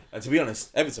never know. And to be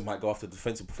honest, Everton might go after a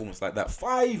defensive performance like that.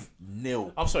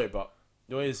 5-0. I'm sorry, but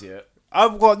the way is here.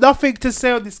 I've got nothing to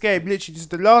say on this game. Literally, just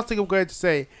the last thing I'm going to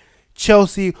say.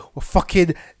 Chelsea were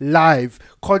fucking live.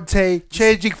 Conte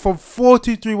changing from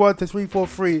 4-2-3-1 to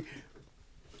 3-4-3.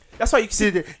 That's why you can see.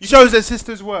 It shows that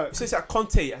systems work. So it's like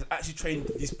Conte has actually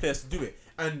trained these players to do it,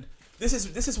 and this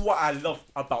is what I love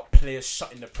about players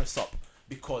shutting the press up,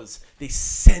 because they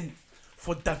send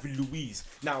for David Luiz.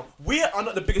 Now we are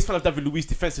not the biggest fan of David Luiz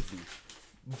defensively,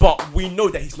 but we know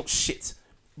that he's not shit.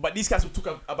 But these guys will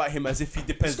talk about him as if he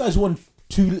depends. This guy's won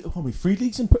 3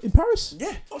 leagues in Paris.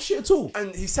 Yeah, Not shit at all.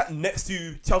 and he sat next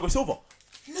to Thiago Silva.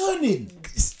 Learning. All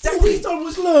Exactly. he's done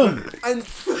was learn. And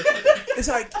it's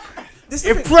like this. Is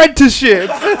the thing. Apprenticeship.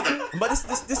 But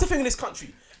this is the thing in this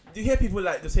country. You hear people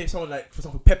like, they say someone like, for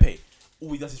example, Pepe.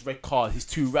 All he does is red cards. He's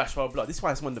too rash, blah, blah, blah. This is why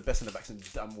he's one of the best in the backs in the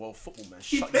damn world football, man.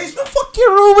 He Shut plays your for mouth.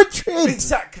 fucking Real Madrid.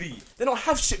 Exactly. They don't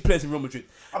have shit players in Real Madrid.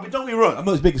 I mean, don't get me wrong. I'm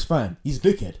not his biggest fan. He's a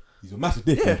dickhead. He's a massive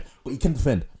dickhead. Yeah. But he can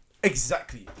defend.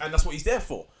 Exactly. And that's what he's there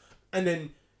for. And then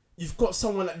you've got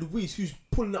someone like Luis who's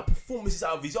pulling out performances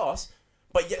out of his ass,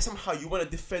 but yet somehow you want to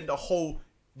defend the whole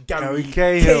Gary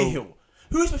Cahill,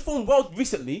 who's performed well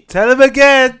recently. Tell him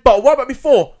again. But what about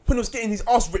before, when he was getting his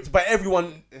ass ripped by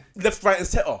everyone left, right, and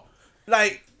centre?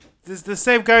 Like, This is the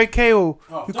same Gary Cahill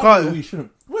who David can't. Luiz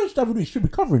shouldn't. Where's David Luiz? Should be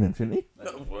covering him, shouldn't he?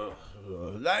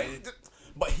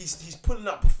 But he's pulling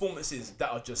out performances that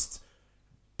are just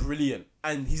brilliant,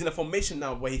 and he's in a formation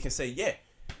now where he can say, "Yeah,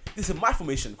 this is my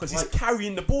formation," because he's Like-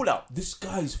 carrying the ball out. This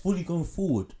guy's fully going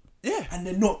forward. Yeah, And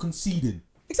they're not conceding.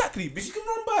 exactly. Because He can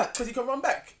run back. he can run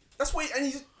back. That's why, and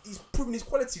he's proven his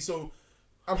quality. So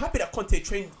I'm happy that Conte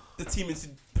trained the team into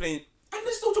playing. And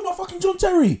they're still talking about fucking John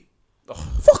Terry. Ugh.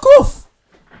 Fuck off.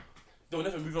 They'll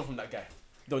never move on from that guy.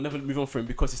 They'll never move on from him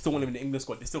because they still want him in the England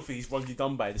squad. They still think he's wrongly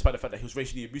done by, despite the fact that he was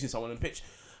racially abusing someone on the pitch.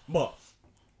 But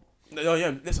no,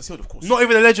 yeah, let's assume, of course. Not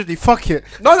even allegedly. Fuck it.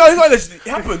 No, it's not allegedly. It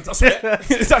happened. I swear.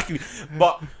 Exactly.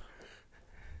 But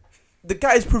the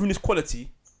guy is proving his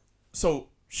quality. So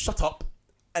shut up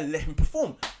and let him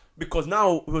perform. Because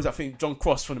now, who was that thing? John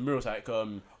Cross from the Mirrors, like,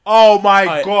 Oh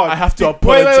my god. I have to Wait,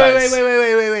 apologise.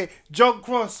 wait. John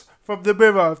Cross from the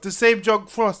Mirror, the same John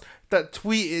Cross that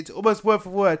tweeted almost word for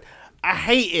word, "I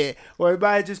hate it when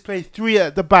managers play 3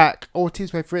 at the back or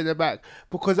teams play 3 at the back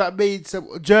because that means some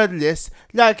journalists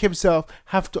like himself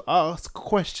have to ask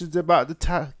questions about the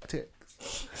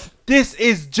tactics." This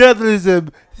is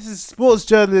journalism. This is sports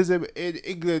journalism in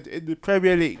England in the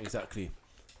Premier League. Exactly.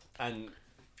 And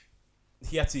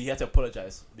he had to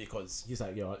apologise because he's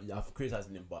like, yo, I've criticised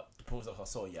him, but the problems I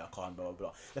saw, yeah, I can't, blah, blah,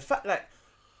 blah. The fact, like,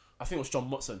 I think it was John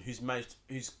Motson who's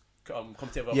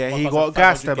commentated over Yeah, he 1,500 got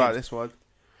gassed about games. this one.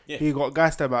 Yeah. He got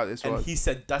gassed about this And one. he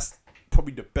said that's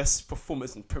probably the best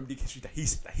performance in Premier League history that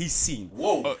he's seen.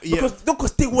 Whoa. Yeah.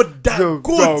 Because they were that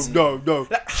good. No.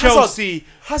 Like, Chelsea.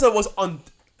 Hazard was on.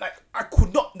 Like, I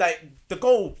could not, like, the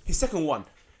goal, his second one.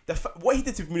 What he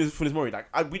did to Funes Mori, like,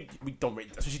 we don't rate,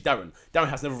 especially Darren. Darren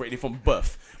has never rated from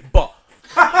birth, but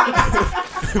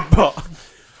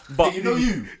You know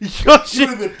you. Your shit.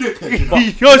 You're a dickhead, you know?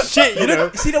 Your shit, you know.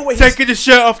 you see the way Taking the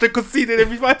shirt off, then conceding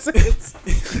every 5 seconds.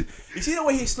 you see the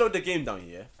way he slowed the game down,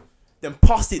 yeah. Then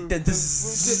passed it, then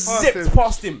just Past zipped him.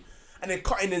 past him, and then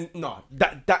cutting in. No,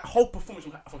 that whole performance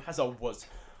from Hazard was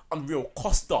unreal.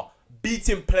 Costa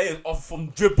beating players off from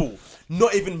dribble,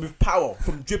 not even with power,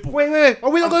 from dribble. Wait. Are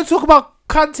we not going to talk about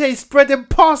Kante spreading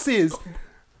passes?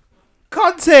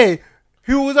 Kante,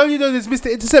 who was only known as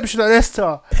Mr. Interception at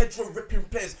Leicester. Pedro ripping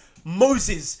players.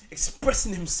 Moses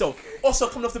expressing himself. Also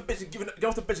coming off the bench and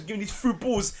giving these through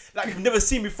balls like we've never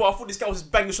seen before. I thought this guy was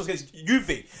just banging shots against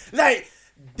Juve. Like,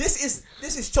 this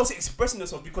is Chelsea expressing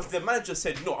themselves because their manager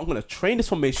said, "No, I'm gonna train this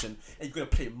formation and you're gonna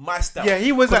play my style." Yeah,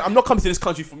 he was 'Cause like- I'm not coming to this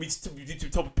country for me to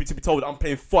be told I'm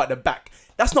playing 4 at the back.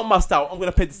 That's not my style. I'm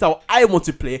gonna play the style I want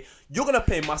to play. You're gonna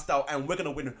play my style and we're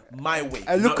gonna win my way.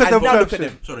 And look at the now look at version.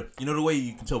 them. Sorry, you know the way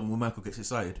you can tell when Michael gets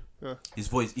excited? Yeah. His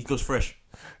voice, he goes fresh.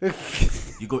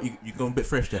 you go a bit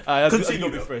fresh there. That's Continue, a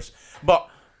bit though. fresh. But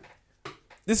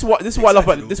this is what I love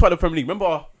about this is why the Premier League.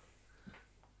 Remember,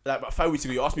 like about 5 weeks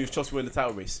ago, you asked me if Chelsea were in the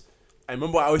title race. And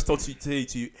remember, I always told you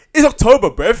to you, it's October,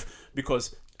 bruv,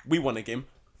 because we won a game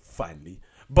finally.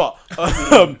 But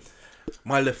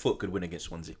My left foot could win against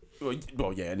Swansea.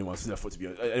 well, yeah, anyone's left foot to be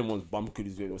honest. Anyone's bum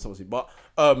could do it or something. But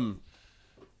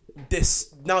they're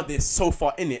so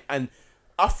far in it, and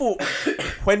I thought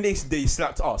when they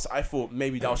slapped us, I thought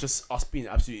maybe that was just us being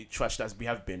absolutely trash as we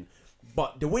have been.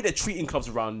 But the way they're treating clubs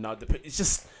around now, it's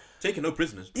just Taking no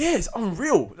prisoners. yeah, it's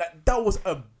unreal. Like that was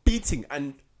a beating,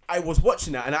 and I was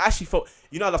watching that, and I actually felt,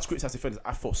 you know, I love criticize defenders.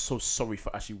 I felt so sorry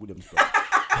for Ashley Williams, bro.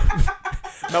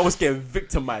 Man was getting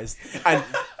victimized, and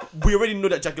we already know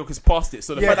that Jack Gilchrist passed it.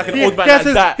 So the fact that an old man like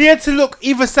that, he had to look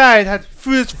either side. Had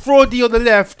Fraudy on the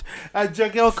left and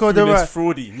Jagielka on the right.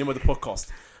 Fraudy, name of the podcast.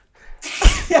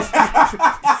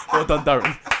 Well done,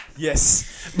 Darren.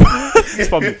 Yes, it's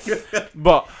probably.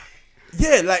 But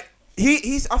yeah, like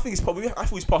he's. I think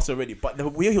he's passed already. But the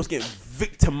way he was getting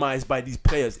victimized by these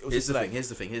players, it was Here's just like,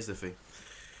 the thing.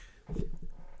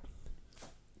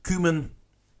 Koeman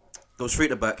goes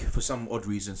straight back for some odd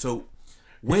reason. So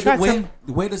Where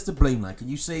does the blame lie? Can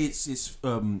you say it's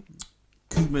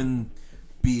Koeman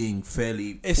being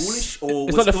fairly foolish, or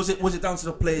was it down to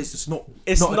the players just not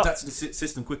adapt to the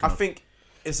system quick enough? I think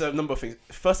it's a number of things.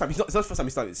 It's not the first time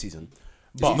he started the season.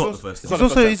 It's But not the first.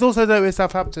 He's also done it with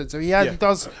Southampton, so he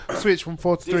does switch from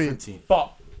 4 to 3. Different team.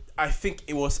 But I think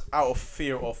it was out of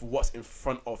fear of what's in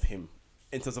front of him,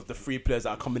 in terms of the three players that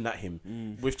are coming at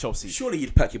him with Chelsea. Surely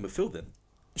you'd pack your midfield then.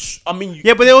 I mean,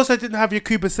 Yeah, but they also didn't have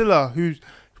Yakuba Silla, who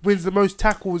wins the most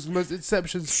tackles, the most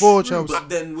interceptions for Chelsea, But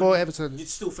then for Everton. you'd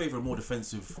still favour a more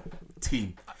defensive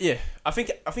team. yeah, I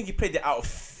think he played it out of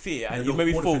fear, and Yeah, he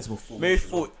maybe more thought defensive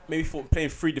formation. playing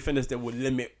three defenders that would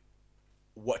limit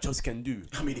what Chelsea can do.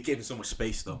 I mean, it gave him so much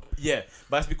space though. Yeah,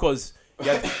 but that's because he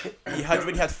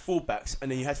already had fullbacks,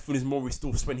 and then you had Funes Mori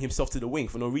still spreading himself to the wing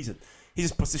for no reason. He's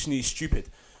just positionally stupid.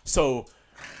 So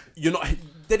they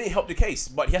didn't help the case,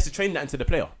 but he has to train that into the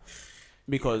player.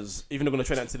 Because even though they're going to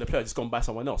train that into the player, just go and buy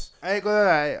someone else. I ain't gonna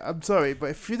lie, I'm sorry, but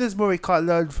if Funes Mori can't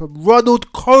learn from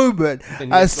Ronald Koeman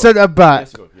Then as he's got- centre back,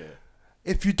 Yes, you go, yeah.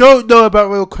 if you don't know about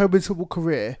Ronald Koeman's football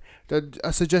career, then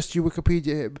I suggest you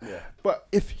Wikipedia him. Yeah. But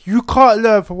if you can't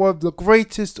learn from one of the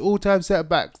greatest all-time centre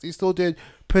backs, he's still doing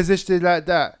positioning like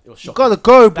that. It was You shocking. gotta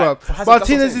go, Like, bro. for Hazard, that's what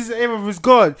I'm Martinez's era was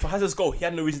gone. For Hazard's goal, he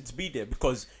had no reason to be there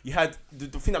because you had the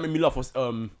thing that made me laugh was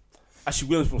Ashley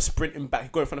Williams was sprinting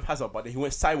back, going in front of Hazard, but then he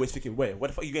went sideways, thinking, "Where the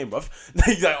fuck are you going, bruv?"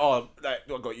 He's like, "Oh, like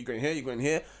you going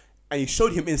here," and he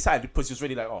showed him inside because he was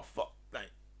really like, "Oh fuck," like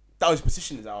that was his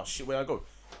position. He's like, "Oh shit, where I go?"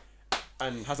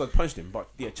 And Hazard punched him, but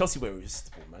yeah, Chelsea were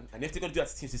irresistible, man. And if they're gonna do that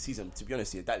to teams this season, to be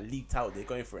honest, yeah, that league title, they're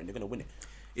going for it and they're gonna win it.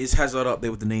 Is Hazard up there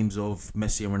with the names of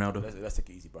Messi and Ronaldo? Let's take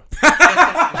it easy, bro.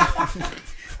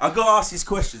 I've got to ask these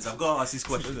questions.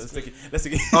 Let's take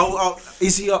it.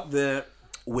 Is he up there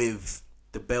with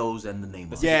the Bells and the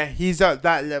Neymar? Yeah, he's at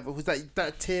that level. He's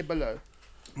that tier below.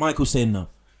 Michael's saying no.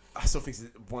 I still think it's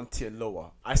one tier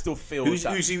lower. I still feel Who's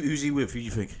that, he with? Who do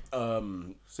you think?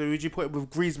 So would you put it with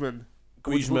Griezmann?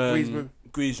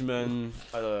 Griezmann.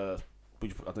 I don't know if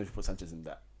you put Sanchez in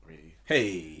that. Really,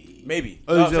 Hey, maybe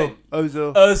Ozil.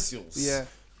 Özil's. Yeah.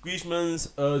 Griezmann's,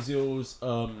 Özil's,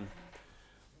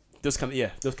 those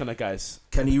kind of guys.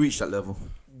 can he reach that level?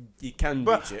 He can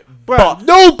But- reach it, But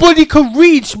nobody can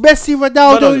reach Messi,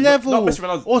 Ronaldo No, level not Messi,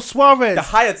 Ronaldo. or Suarez. the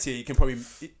higher tier you can probably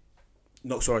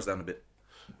Knock Suarez down a bit.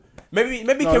 maybe he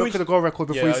No, can look reach. at the goal record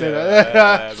before you say yeah,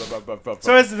 that. bro.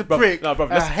 Suarez is a Bro, prick. No, bro,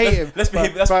 I hate him. Let's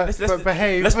behave. But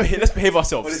behave. Let's behave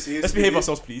ourselves. Honestly, Let's behave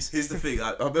ourselves, please. Here's the thing.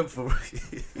 I remember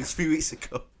it was 3 weeks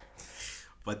ago.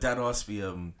 My dad asked me,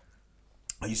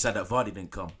 "Are you sad that Vardy didn't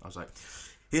come?" I was like,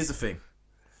 "Here's the thing.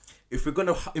 If we're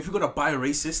gonna buy a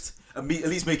racist, at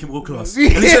least make him world class. At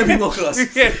least make him world class.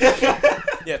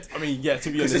 Yeah, I mean, yeah. To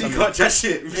be Because honest, then you can't chat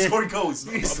shit. If you're scoring goals,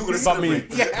 you're still gonna But I mean,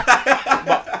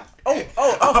 celebrate.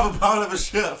 I'll have a pound of a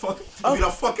shirt. Fuck. I'll be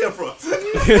like, fuck it, bro.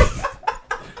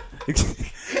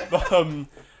 but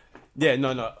yeah,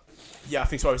 no. Yeah, I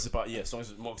think Suarez is about Suarez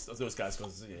is amongst those guys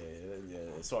because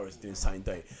Suarez is doing something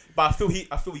dirty. But I feel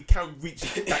he can reach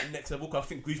that next level because I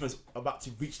think Griezmann's about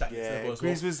to reach that next level as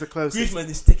well. Griezmann's the closest. Griezmann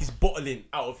needs to take his bottling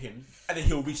out of him and then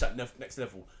he'll reach that next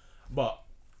level. But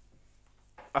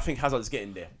I think Hazard is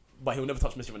getting there. But he'll never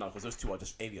touch Messi Ronaldo because those two are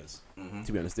just aliens.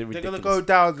 To be honest, they're They're ridiculous. gonna go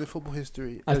down in football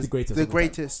history As the greatest the of all time.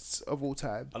 greatest of all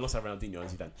time. Unless I Ronaldinho and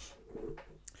Zidane.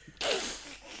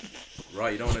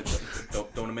 Right, you don't want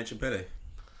to mention Pele.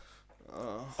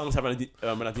 Unless I Ronaldinho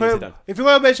and Zidane. If you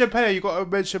want to mention Pele, you got to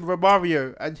mention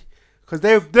Romario, and because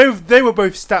they were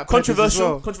both stat Controversial.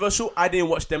 as well. Controversial. I didn't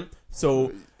watch them,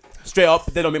 so straight up,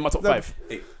 they don't make my top 5.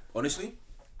 Hey, honestly,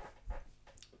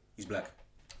 he's black.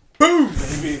 Boom.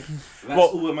 That's Well,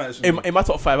 all that matters. In my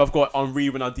top 5, I've got Henri,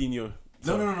 Ronaldinho.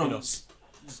 So, No. you know,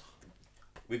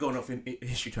 We're going off in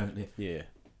history tangent here. yeah.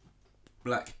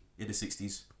 Black in the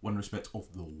 60s, won respect of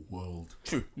the world.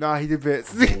 Nah, he did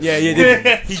bits. Yeah, he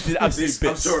did absolute I'm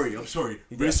bits. sorry.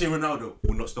 Messi and Ronaldo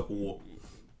will not stop a war.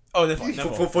 Oh,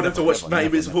 never. For them to watch 90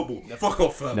 minutes of football. Fuck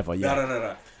off, fam. Never, yeah.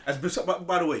 No.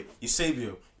 By the way,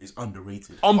 Eusebio is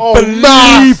underrated.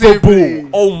 Unbelievable!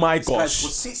 Oh my This guy's gosh!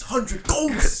 got 600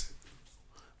 goals.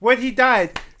 When he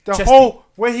died, Chesty.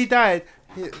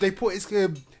 they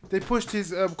pushed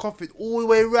his coffin all the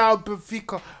way around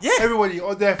Benfica. Yeah. Everybody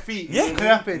on their feet. Yeah.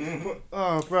 Clapping.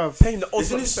 Oh, bruv. Paying the Isn't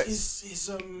ultimate respect.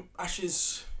 his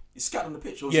ashes is scattered on the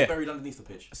pitch or is Yeah. it buried underneath the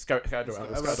pitch? Scattered around. Scattered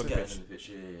Scattered on the Scattered pitch. on the pitch,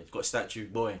 yeah. Got a statue,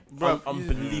 boy.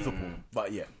 Unbelievable.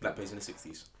 But yeah, Black plays in the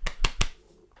 60s.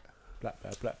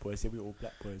 black boys. Yeah, we all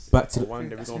black boys. Back to the- one.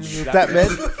 There we go. Black men.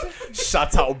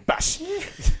 Shout out Bash.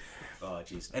 Oh,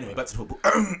 jeez. Anyway, back to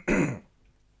football.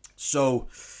 So,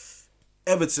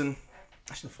 Everton.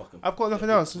 Actually, fuck them. I've got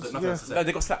nothing else. Got nothing Yeah. else to say. No,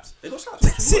 they got slaps. They got slaps.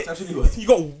 That's it. Absolutely worked. You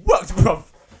got worked, bruv.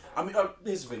 I mean,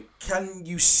 here's the thing. Can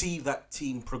you see that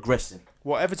team progressing?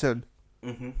 What, Everton?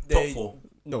 Mm-hmm. They- Top 4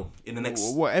 No. in the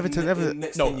next. What, Everton? In the Everton?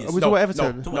 next No. 10 years. Are we talking about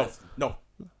Everton? No. No.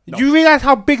 No. Do you realise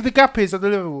how big the gap is on the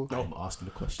Liverpool? I'm asking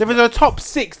the question. There is a top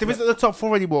 6. There isn't a top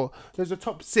 4 anymore. There's a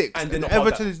top 6. And they're And not part of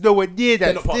Everton is nowhere near They're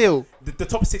that not part- still. The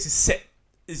top 6 is set.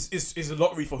 Is a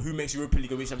lottery for who makes Europa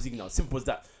League and which Champions League now. Simple as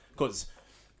that. Because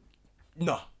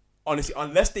honestly,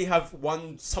 unless they have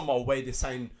one summer where they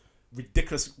sign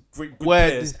ridiculous great good Where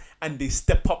players and they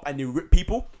step up and they rip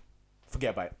people,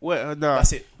 forget about it. Well, no.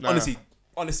 That's it. No.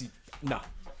 Honestly, nah.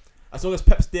 As long as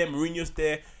Pep's there, Mourinho's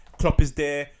there, Klopp is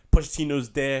there, Pochettino's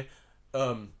there,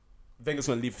 Wenger's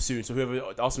gonna leave soon. So whoever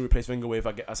Arsenal replace Wenger with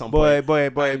at some point. Boy.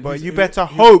 And who's- You who- better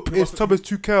who- hope who- it's Thomas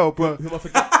Tuchel, bro. Who am I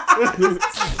forgetting?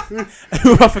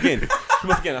 Who am I forgetting?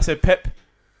 I said Pep,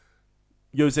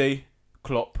 Jose,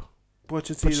 Klopp,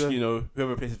 Pochettino. Pochettino,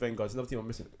 whoever replaces Wenger. There's another team I'm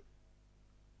missing.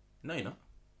 No, you're not.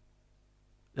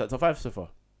 Is that top 5 so far?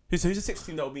 Who's the 6th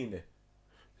team that will be in there?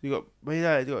 You got Man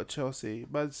United, you got Chelsea,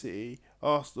 Man City,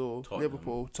 Arsenal, Tottenham.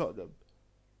 Liverpool, Tottenham.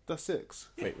 That's 6.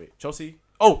 Wait. Chelsea?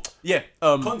 Oh, yeah.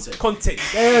 Conte.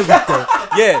 There we go.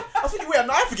 Yeah. I think, wait,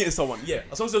 I'm forgetting someone. Yeah.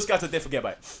 As long as those guys are there, forget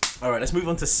about it. All right, let's move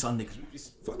on to Sunday because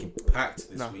it's fucking packed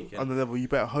this Nah, weekend. on the level, you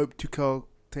better hope Tuchel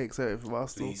takes over from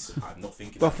Arsenal. Please, I'm not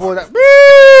thinking. Before that,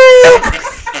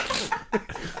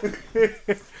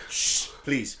 Shh.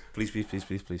 Please.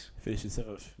 Finish in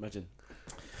 7th. Imagine.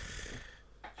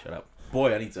 Shut up.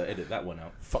 Boy, I need to edit that one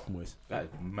out. Fuck Moyes. That is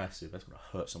massive. That's going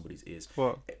to hurt somebody's ears.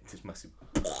 what? It's massive.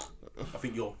 I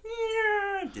think you're...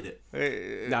 Did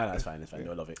it. Nah, it's fine. I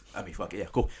love it. I mean, fuck it. Yeah,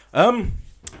 cool. I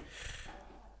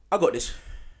got this.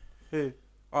 Who?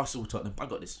 Arsenal, Tottenham. I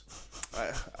got this.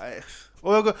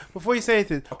 Well, before you say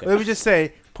anything, Okay. let me just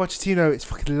say, Pochettino is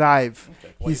fucking live.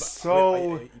 Okay. What, He's you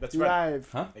so about to rant? live.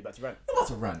 Huh? Are you about to rant? I'm about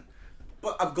to rant.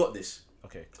 But I've got this.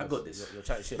 Okay. I got this. You're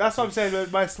chatting shit. That's what I'm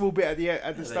saying. My small bit at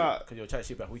the start. Because you're chatting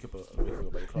shit about a week ago about your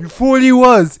club. You fully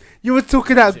was. You were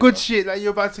talking that good shit like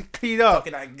you're about to clean up.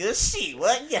 Talking that good shit,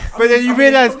 what? Yeah. But then you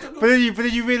realise,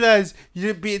 you realise you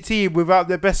didn't beat a team without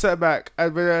their best centre back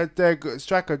and when their good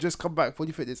striker just come back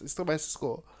fully fitness and still managed to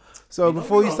score. So You know,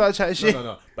 before you no. start chatting shit,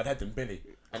 No. But they had Dembele,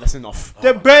 and that's enough.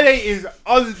 the belly is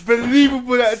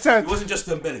unbelievable at the It time. wasn't just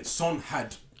Dembele. Son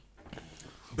had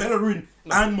Bellerin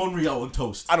and Monreal on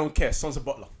toast. I don't care. Son's a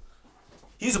bottler.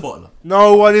 He's a bottler.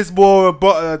 No one is more a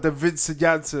bottler than Vincent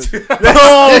Janssen.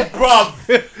 Oh,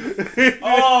 bruv.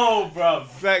 Oh,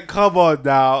 bruv. Like, come on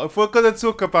now. If we're gonna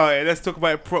talk about it, let's talk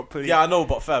about it properly. Yeah, I know,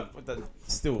 but fam,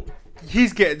 still.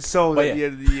 He's getting sold But at yeah. the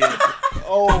end of the year.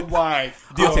 Oh my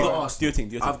Do your I've thing. got Arsenal. Do your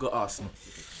thing. I've got Arsenal.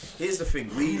 Here's the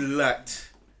thing. We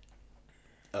lacked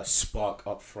a spark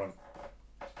up front.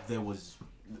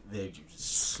 They're just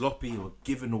sloppy or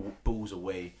giving the balls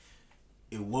away.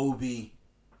 It will be...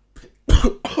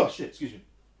 oh, shit, excuse me.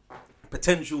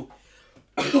 Potential...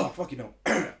 oh, fucking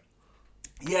hell.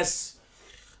 Yes,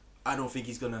 I don't think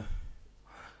he's going to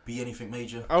be anything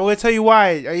major. I'm gonna tell you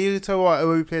why. Are you gonna tell you why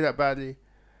we play that badly?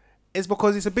 It's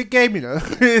because it's a big game, you know.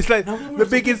 It's like the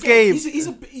biggest game.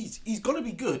 He's gonna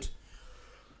be good.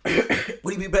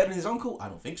 Would he be better than his uncle? I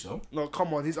don't think so. No,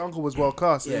 come on. His uncle was world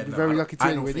class. Yeah, He'd be no, very I- lucky to I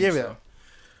get don't anywhere think near so. it.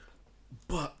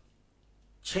 But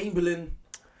Chamberlain,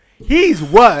 He's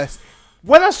worse.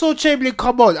 When I saw Chamberlain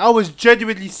come on, I was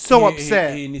genuinely so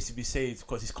upset. He needs to be saved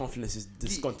because his confidence is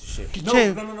just gone to shit. no.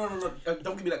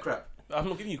 Don't give me that crap. I'm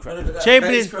not giving you No, credit. no, that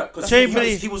Chamberlain- is crap, 'cause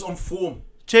Chamberlain- he was on form.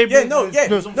 Chamberlain, Yeah, no, yeah,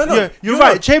 no, no, yeah, you're no.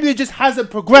 right. Chamberlain just hasn't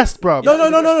progressed, bro.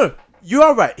 No. You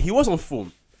are right. He was on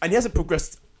form and he hasn't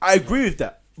progressed. I agree with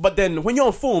that. But then when you're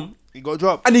on form He got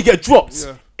dropped. and you get dropped,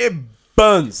 Yeah. it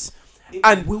burns.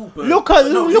 And will burn. Look at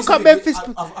But no, look here's the at thing, Memphis.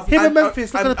 I've- Him and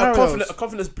Memphis. Look at the parallels. a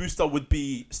confidence booster would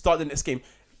be start the next game.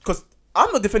 Because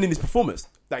I'm not defending his performance.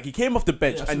 Like, he came off the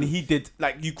bench Yeah, and absolutely. he did,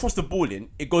 like, you cross the ball in,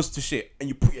 it goes to shit, and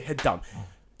you put your head down.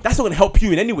 That's not going to help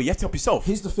you in any way. You have to help yourself.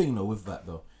 Here's the thing though with that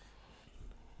though.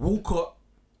 Walcott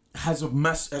has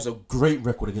a great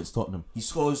record against Tottenham. He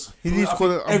scores. He needs I to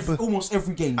score think an almost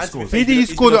every game he scores. He He's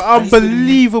scored an been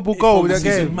unbelievable goal in that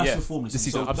He's in game. massive Yeah, form this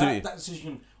season, So absolutely. that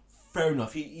decision, fair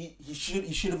enough. He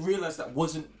should have realised that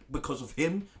wasn't because of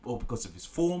him or because of his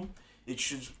form. It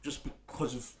should just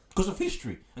because of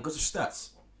history and because of stats.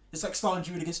 It's like starting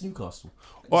Jude against Newcastle.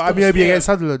 Or It's maybe got- against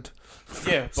Sunderland.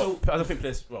 Yeah, but So- I don't think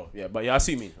players. Well, yeah, but yeah, I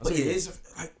see what you mean. I see But what you yeah, mean.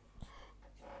 it's like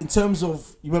in terms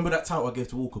of you remember that title I gave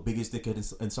to Walker, biggest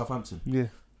dickhead in Southampton. Yeah.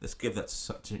 Let's give that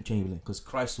to Chamberlain because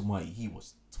Christ Almighty, he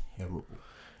was terrible. It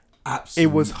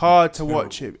Absolutely, was hard to terrible.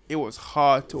 watch him. It was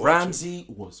hard to watch him. Ramsey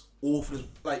was awful.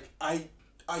 Like I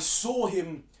saw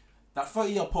him that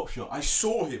 30-yard pop shot. I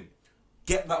saw him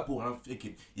get that ball, and I'm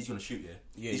thinking he's gonna shoot here.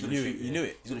 Yeah, he's you gonna knew shoot it, you here. knew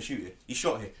it. He's gonna shoot here. He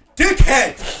shot here.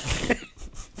 Dickhead.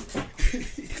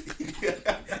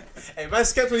 Hey, man,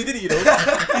 scared when he did it, you know.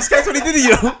 He's scared when he did it,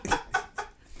 you know.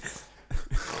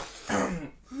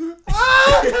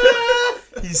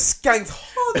 He skanked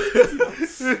hard.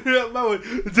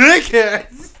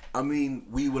 Dickhead. I mean,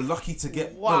 we were lucky to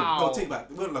get. Wow. No, take it back.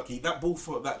 We weren't lucky. That ball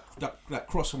for that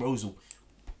cross from Ozil.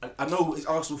 I know it's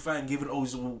Arsenal fan giving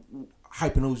Ozil,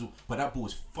 hyping Ozil, but that ball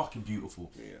was fucking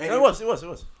beautiful. And It was. if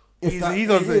He's- that- he's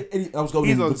on the- I was going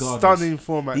He's in on regardless. stunning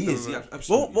form at He the is, yeah, moment.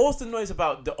 absolutely. What was the noise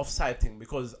about the offside thing?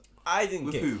 Because I didn't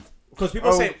With get. who? Because people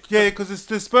Oh, say. yeah, because it's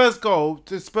the Spurs goal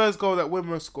that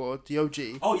Wimmer scored, the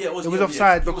OG. Oh yeah, it was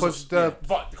offside it was because off- the- yeah.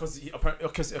 But because he apparently,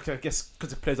 okay, I guess because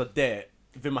the players are there,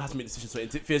 Vimmer has to make decisions, so it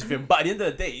interferes with him. But at the end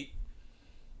of the day,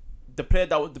 the players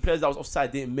that was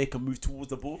offside didn't make a move towards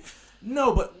the ball.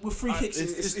 No, but with free kicks,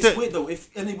 it's it's weird though. If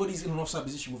anybody's in an offside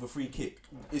position with a free kick,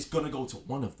 it's gonna go to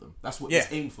one of them. That's what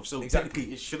it's Yeah, aimed for. So exactly.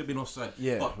 technically, it should have been offside.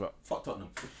 Yeah, but right. fuck Tottenham.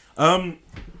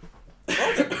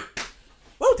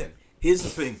 Well then, Here's the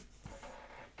thing.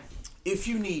 If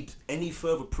you need any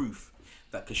further proof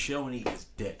that Koscielny is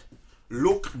dead,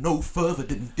 look no further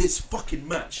than this fucking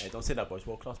match. hey, don't say that, boys.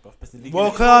 World class, bro. Best in the league.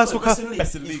 World class, Best world in the league.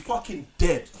 Best in the He's league. fucking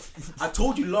dead. I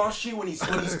told you last year when he's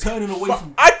turning away But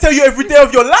from. I tell you every day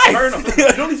of your life. Fair enough. You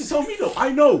don't need to tell me though.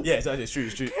 I know. Yeah, it's true.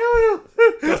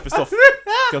 Girls pissed off.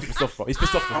 Girls pissed off, bro. He's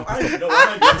pissed off, bro. I know.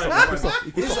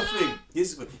 Here's the thing.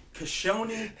 Here's the thing.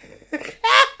 Koscielny.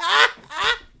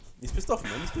 He's pissed off,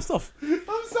 man. He's pissed off. I'm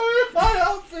sorry if I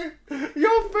helped you.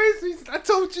 Your face, I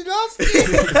told you last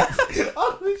year.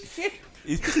 Oh shit.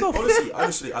 He's pissed off.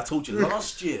 Honestly, I told you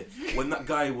last year when that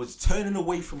guy was turning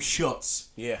away from shots.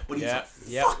 Yeah, But he's yeah, a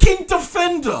yeah. fucking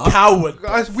defender. Coward.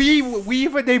 Guys, we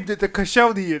even named it the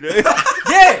Koscielny, you know.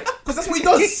 Yeah, because that's what he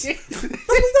does. That's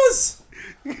what he does.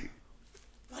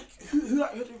 Like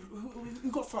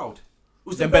who got fouled? It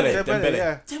was Dembele.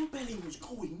 Yeah. Dembele was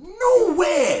going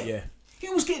nowhere. Yeah. He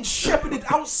was getting shepherded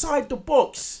outside the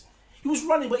box. He was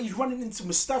running, but he's running into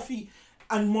Mustafi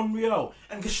and Monreal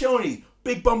and Koscielny.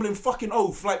 Big bumbling fucking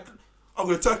oaf. Like, I'm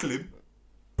going to tackle him.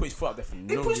 Put his foot out there for He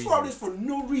no put his reason. foot out there for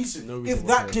no reason. No reason If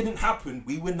that whatsoever. didn't happen,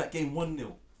 we win that game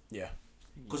 1-0. Yeah.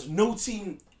 Because no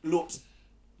team looked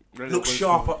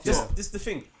sharp up This, top. this is the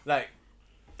thing. Like,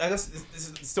 I guess this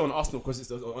is still on Arsenal because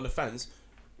it's on the fans.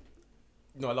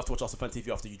 You know, I love to watch Arsenal fan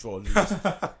TV after you draw or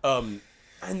lose.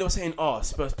 And they were saying,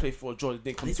 Spurs play for a draw.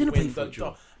 They come They to didn't win. play for a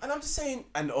draw. And I'm just saying,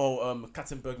 and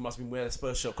Kattenberg must have been wearing a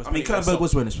Spurs shirt. I mean, Kattenberg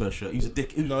was wearing a Spurs shirt. He was a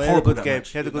dick. He was No, he had a horrible good that game. match.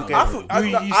 He had a good No, game. I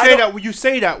thought- You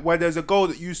say that when there's a goal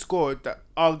that you scored that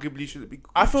arguably shouldn't be.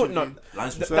 I thought shouldn't no. be.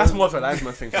 Linesman. That's more of a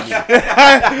linesman thing for me.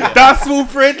 That's small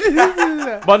print.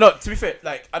 But no, to be fair,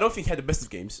 like I don't think he had the best of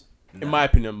games, in my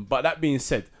opinion. But that being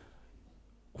said,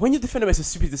 when your defender makes a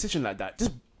stupid decision like that,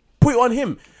 just put it on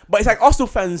him. But it's like Arsenal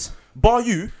fans, bar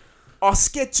you, are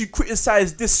scared to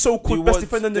criticize this so-called best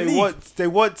defender in the league. They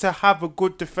want to have a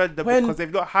good defender When- because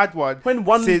they've not had one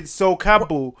when since Sol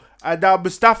Campbell, and now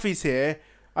Mustafi's here.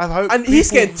 I hope And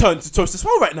he's people- getting turned to toast as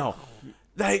well right now.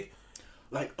 Like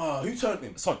Who turned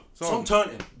him? Son. Son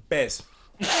turned him. Bears.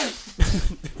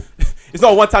 It's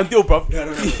not a one-time deal, bro. Yeah,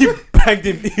 no. He banged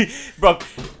him, bro.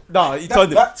 Nah, he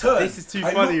turned him. That turn. This is too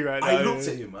funny right now, I looked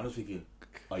yeah. at him and I was thinking,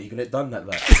 are you gonna done that?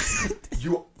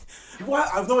 Why?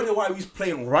 I've no idea why he was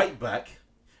playing right back.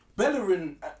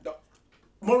 Bellerin,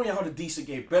 Mourinho had a decent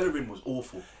game. Bellerin was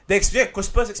awful. Because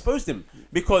Spurs exposed him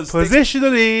because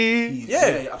Positionally,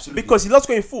 Absolutely. because he loves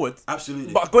going forward.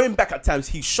 Absolutely. But going back at times,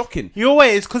 he's shocking. you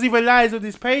always it's because he relies on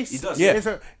his pace. He does, yeah.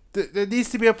 There needs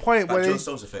to be a point that where John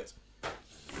Stones effect.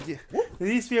 there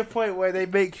needs to be a point where they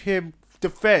make him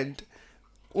defend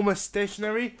almost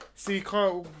stationary, so he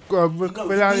can't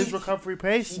rely on his recovery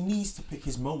pace. He needs to pick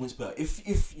his moments better.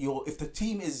 If the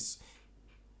team is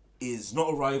not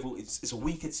a rival, it's a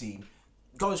weaker team.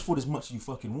 Go as forward as much as you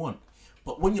fucking want.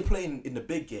 But when you're playing in the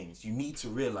big games, you need to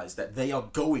realise that they are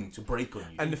going to break on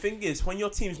you. And the thing is, when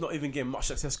your team's not even getting much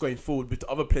success going forward with the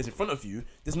other players in front of you,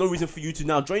 there's no reason for you to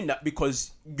now join that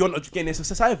because you're not getting any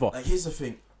success either. Like, here's the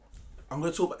thing. I'm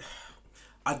going to talk about...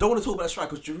 I don't want to talk about the strike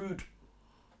because Giroud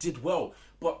did well,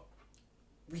 but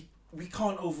we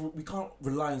can't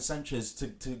rely on Sanchez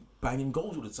to bang in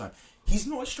goals all the time. He's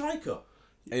not a striker.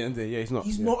 Yeah, he's not.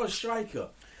 He's not a striker.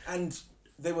 And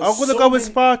there was I'm going to go as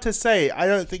far to say I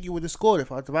don't think you would have scored if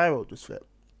Alderweireld was fit.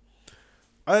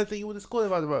 I don't think you would have scored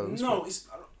if Alderweireld was fit.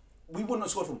 We wouldn't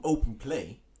have scored from open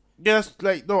play. Yeah, that's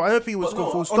like, no, I don't think you would have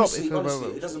scored full stop honestly, if Alderweireld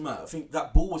it was doesn't matter. I think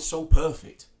that ball was so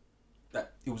perfect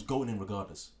that it was going in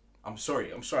regardless. I'm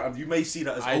sorry. You may see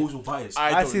that as Ozil bias.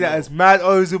 I see that as mad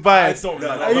Ozil bias. I don't know.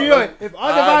 And you know, if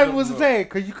Alderweireld was playing,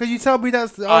 could you tell me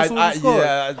that's Arsenal would have scored?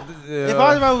 If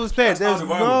Alderweireld was playing, there's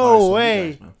no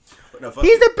way.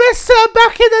 He's the best centre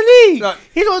back in the league. No.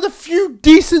 He's one of the few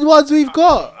decent ones we've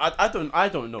got. I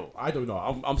don't know.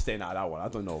 I'm staying out of that one. I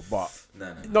don't know, but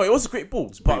No. no, it was a great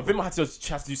ball. But Vim had to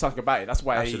do something about it. That's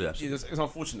why it's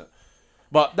unfortunate.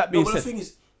 But that being the said, thing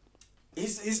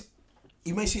is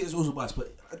you may see it as Ozil bias,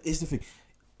 but here's the thing: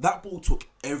 that ball took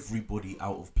everybody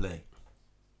out of play.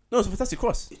 no, it's a fantastic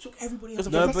cross. It took everybody out It's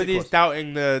of a play. fantastic Nobody's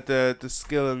doubting the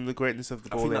skill and the greatness of the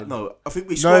ball. I think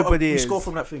we Nobody score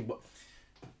from that thing, but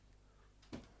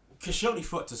Koscielny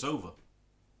fucked us over.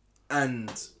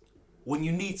 And when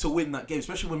you need to win that game,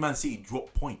 especially when Man City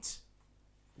drop points,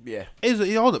 Yeah.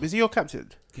 Hold up, is he your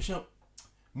captain? Koscielny,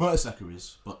 Mertesacker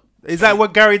is, but Is that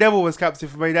what Gary Neville was captain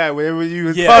for Man United? Whenever you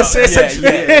was Yeah. passing?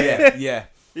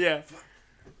 Yeah.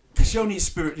 Koscielny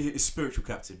is spiritual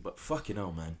captain. But fucking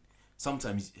hell, man,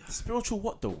 sometimes Spiritual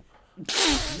what though?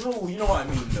 no, you know what I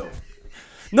mean, though.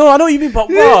 No, I know what you mean, but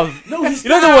bruv. No, he's You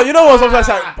know what I was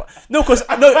saying? No,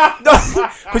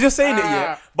 because you're saying it,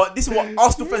 yeah. But this is what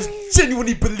Arsenal fans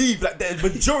genuinely believe, like the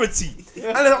majority.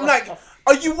 And I'm like,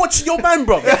 are you watching your man,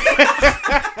 bro?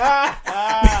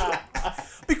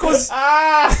 because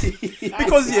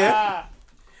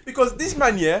this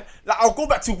man, yeah, like I'll go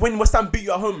back to when West Ham beat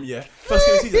you at home, yeah, first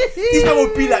game of the season. This man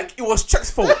would be like, it was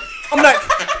Czech's fault. I'm like,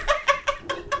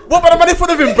 what about the man in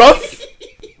front of him, bro?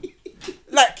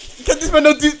 Like, can this man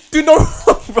not do no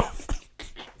wrong, bro?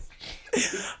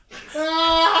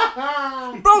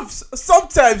 Bro,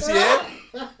 sometimes, yeah,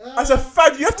 as a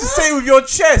fan, you have to say it with your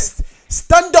chest.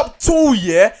 Stand up tall,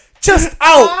 yeah, chest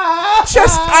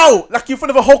out, like in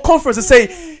front of a whole conference and say,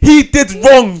 he did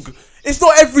wrong. It's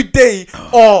not every day,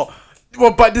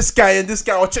 but this guy and this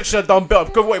guy, or Czech should have done better.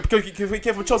 Because he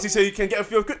came from Chelsea, so you can get a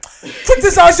few.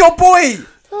 Criticize your boy.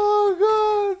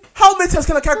 Oh god! How many times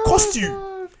can a guy cost you?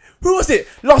 Who was it?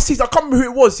 Last season, I can't remember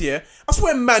who it was, yeah? I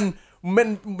swear man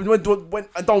went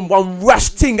and done one rash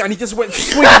thing and he just went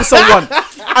swinging for someone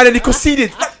and then he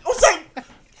conceded. Like, I was like,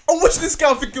 I'm watching this guy,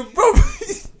 I'm thinking, bro,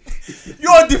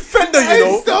 you're a defender, you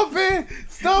know? Stop it!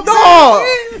 Stop No!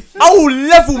 it! I will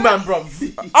level, man, bro.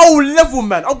 I will level,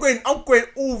 man. I'm going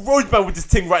all road, man, with this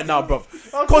thing right now, bro.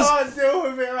 I can't deal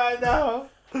with it right now.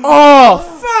 Oh,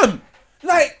 fam.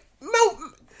 Like,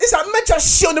 it's like men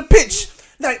just shit on the pitch.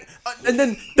 Like, and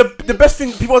then the best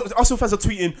thing, Arsenal fans are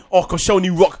tweeting, oh,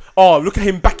 Koscielny rock. Oh, look at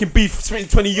him back in beef, sprinting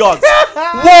 20 yards.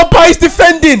 What by his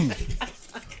defending?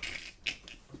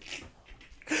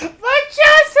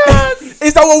 Manchester!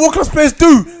 Is that what world class players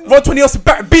do? Run 20 yards to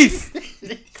back beef?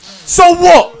 So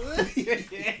what?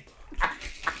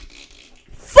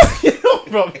 Fuck you,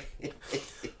 bro.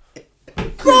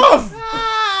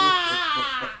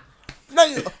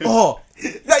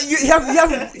 Like, you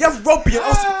have Robbie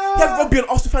and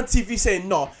Arsenal Fan TV saying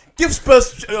no. Give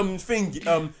Spurs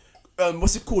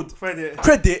what's it called?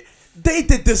 Credit. They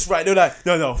did this right. They're like,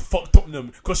 no, fuck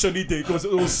Tottenham. Koscielny did because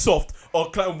it was soft.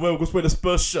 Or Clayton Well was wearing a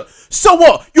Spurs shirt. So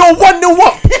what? You're 1-0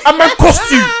 up. And man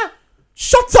cost you.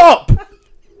 Shut up.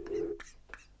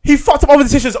 He fucked up other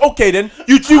decisions. Okay then,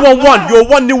 you drew 1-1. You're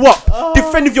 1-0 up.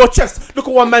 Defend with your chest. Look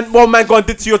at one man gone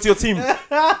did to your team. Where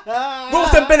was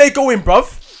Dembele going,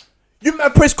 bruv? You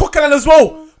man praise Coquelin as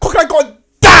well. Coquelin got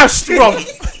dashed, bruv.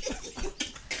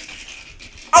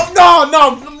 I'm not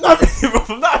having it,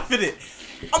 bruv.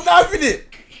 I'm not having it.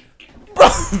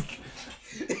 Bruv.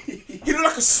 You look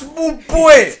like a small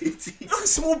boy.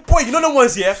 You know the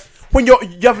ones, yeah? When you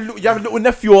have a little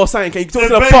nephew or something, you talk to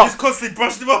the park, constantly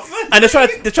brushing him off. and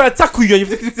they're trying to tackle you, and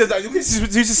this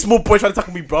is a small boy trying to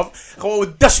tackle me, bruv. I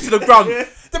want to dash you to the ground.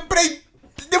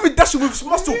 They were dashing with his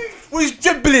muscle, with his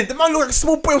dribbling. The man looked like a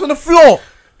small boy, was on the floor.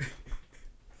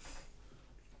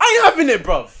 I ain't having it,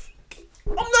 bruv.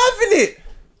 I'm not having it.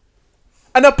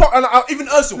 And even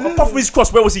Ozil, apart from his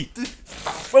cross, where was he?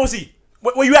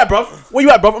 Where you at,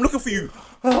 bruv? I'm looking for you.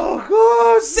 Oh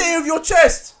god! Say it with your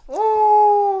chest.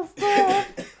 Oh, stop.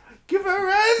 Give her a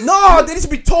rest. No, they need to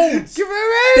be told. Give her a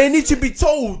rest. They need to be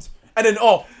told. And then,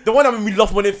 the one that made me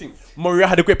laugh more than anything, Maria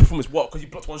had a great performance. What? Because he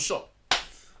blocked one shot.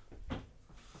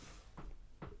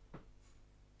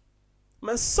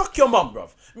 Man, suck your mum,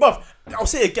 bruv. Bruv, I'll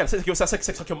say it again. Suck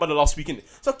your mother last weekend.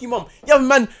 Suck your mum. You have a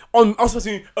man on, I was supposed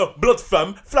to blood,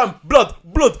 fam, blood,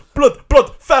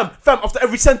 fam, after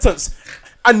every sentence.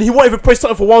 And he won't even praise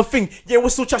something for one thing. Yeah, we're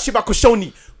still chatting about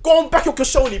Koscielny. Go on back your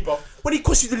Koscielny, bruv. When he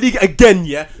costs you the league again,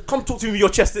 yeah, come talk to me with your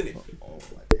chest, innit?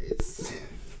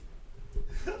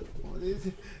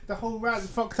 The whole round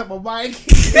fucked up my mic.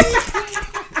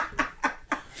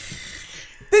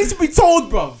 They need to be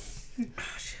told, bruv.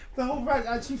 The whole round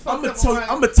actually fucked I'm up my mic.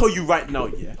 gonna tell you right now,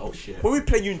 yeah. Oh shit. When we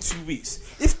play you in 2 weeks,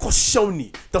 if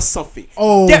Koscielny does something,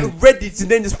 Oh. get ready to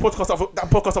name this podcast after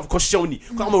Koscielny.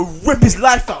 Cause I'm gonna rip his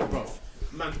life out, bruv.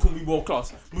 Man, call me world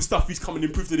class. Mustafi's coming to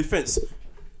improve the defense.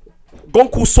 Go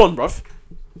and call Son, bruv.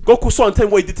 Go call Son and tell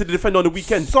him what he did to the defender on the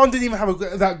weekend. Son didn't even have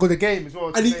that good a game as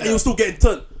well. And he was still getting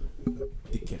turned.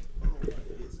 Dickhead.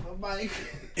 My mic.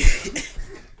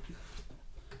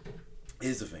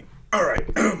 Here's the thing. All right.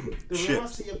 The Shit.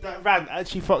 velocity of that rant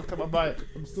actually fucked up my mic.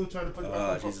 I'm still trying to put it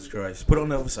back on. Jesus Christ. Put it on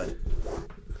the other side.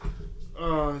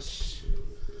 Oh,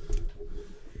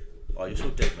 Oh, you're so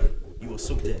dead, man. You are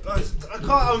so dead. I can't.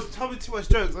 I was telling too much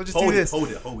jokes. I'll just do this.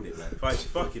 Hold it, man. Right,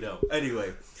 fuck it out.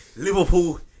 Anyway,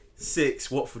 Liverpool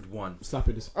 6, Watford 1.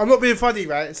 Slapping this. I'm not being funny,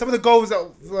 right? Some of the goals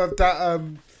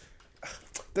that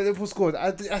Liverpool scored,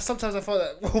 I sometimes I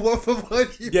thought that what for one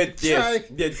you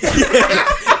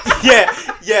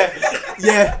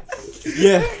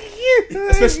Yeah.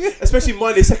 Especially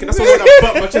Mane second. That's the one that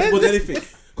bumped my chest more than anything.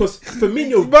 Because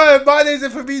Firmino, Mane's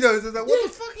and Firmino's. I was like, what the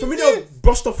fuck? Firmino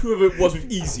brushed off whoever it was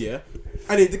with ease, yeah.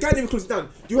 And then the guy didn't even close it down.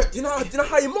 Do you know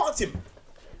how you marked him?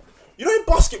 You know in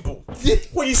basketball,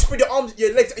 when you spread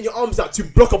your legs and your arms out to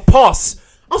block a pass.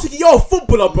 I was thinking, you're a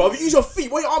footballer, bro. You use your feet.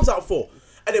 What are your arms out for?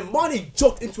 And then Mane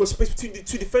jogged into a space between the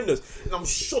two defenders, and I'm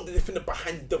sure the defender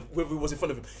behind whoever was in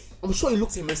front of him, I'm sure he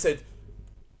looked at him and said,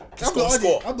 I'm not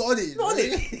on it. Not on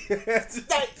it.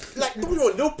 like, don't get me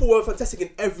wrong, Liverpool were fantastic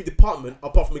in every department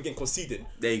apart from again conceding.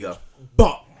 There you go.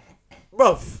 But,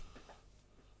 bruv,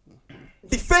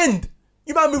 defend.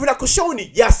 You might moving like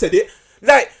Koscielny. Yeah, I said it.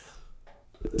 Like,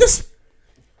 just.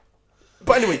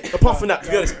 But anyway, apart from that,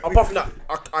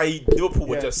 Liverpool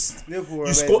were just. Liverpool were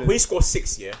when you score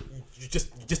 6, yeah, you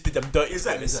just did them dirty.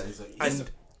 Exactly. And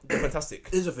they're fantastic.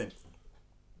 Here's the thing.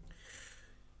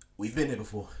 We've been here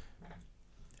before.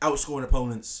 Outscoring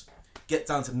opponents, get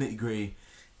down to the nitty gritty,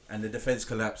 and the defense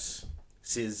collapses,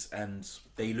 and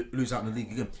they lose out in the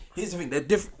league again. Here's the thing: they're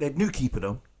different. They're new keeper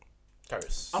though.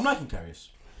 Karius. I'm liking Karius.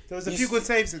 There was a few good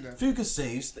saves in there. Few good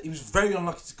saves. He was very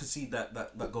unlucky to concede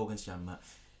that goal against Jan Matt.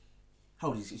 How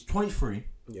old is he? He's 23.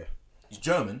 Yeah. He's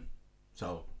German.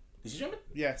 So is he German?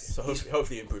 Yes. So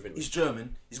hopefully improving. He's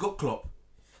German. He's got Klopp.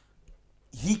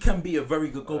 He can be a very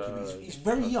good goalkeeper. He's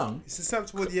very young. It's a step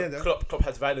toward the end. Klopp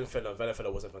has Weidenfeller.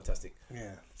 Weidenfeller wasn't fantastic.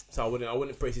 Yeah. So I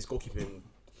wouldn't praise his goalkeeping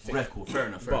thing. Record. Fair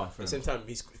enough. But at the same time,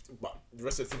 but the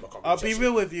rest of the team I can't. I'll be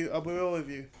real with you.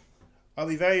 I'll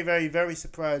be very, very, very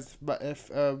surprised. But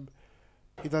if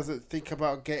he doesn't think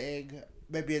about getting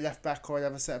maybe a left back or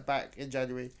another centre back in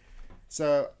January,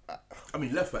 so I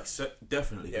mean, left back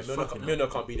definitely. Yeah, Milner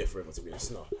can't be there forever. To be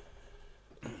honest, no.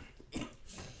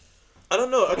 I don't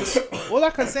know. all I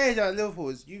can say about Liverpool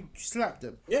is you slapped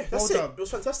them. Yeah, that's Well it. done. It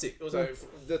was fantastic. It was like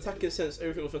the attacking sense,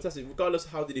 everything was fantastic. Regardless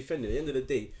of how they defended, at the end of the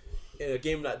day, in a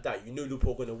game like that, you know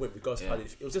Liverpool were going to win regardless of how they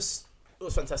defended. It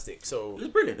was fantastic. So It was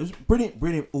brilliant. It was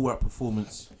brilliant all-out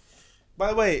performance.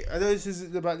 By the way, I know this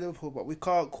isn't about Liverpool, but we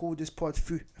can't call this pod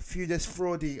Feudus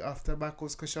Fraudy after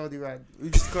Michael's Koscielny ran. We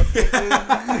just got. We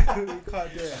can't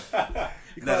do it.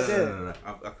 You can't do it. No.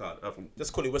 I can't.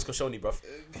 just call it West Koscielny, bruv.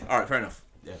 All right, fair enough.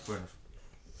 Yeah, fair enough.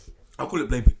 I'll call it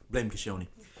blame Koscielny.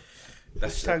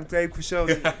 That's Hashtag blame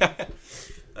Koscielny.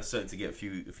 that's certain to get a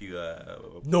few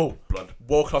No, blood.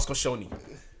 world class Koscielny.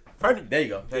 There you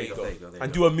go. There you go.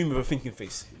 And do a meme with a thinking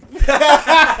face.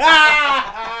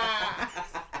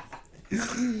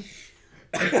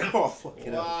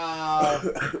 Wow.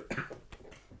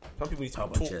 Some people need to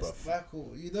talk, chest. bruv.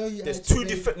 Michael, you know you There's had two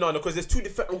to be- because there's two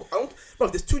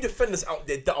there's two defenders out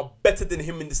there that are better than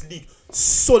him in this league.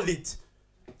 Solid.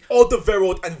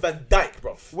 Alderweireld and Van Dijk,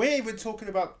 bruv. We're even talking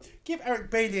about give Eric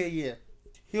Bailey a year.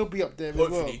 He'll be up there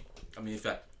Hopefully. I mean, if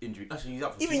that injury, actually, he's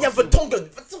up for Even two Jan months. Vertonghen.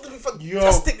 Vertonghen be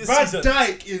fantastic this Van season.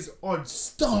 Dijk is on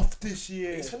stuff this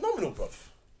year. It's phenomenal, bruv.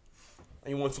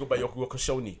 And you want to talk about your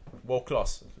Koscielny, world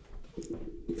class.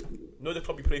 Know the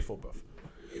club you play for, bruv.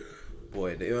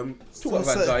 Boy, talk about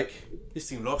Van Dijk. His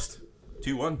team lost.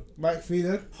 2-1. Mike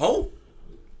Phelan. Hull?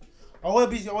 I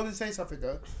want to say something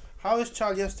though. How is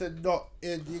Charlie Austin not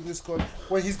in the England squad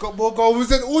when he's got more goals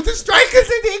than all the strikers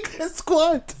in the England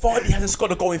squad? Vardy hasn't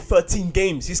scored a goal in 13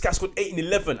 games. This guy scored 8 in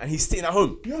 11 and he's sitting at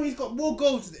home. You know he's got more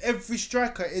goals than every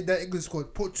striker in that England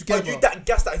squad put together. But you that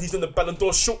gas that he's on the Ballon d'Or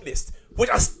shortlist,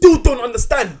 which I still don't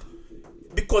understand.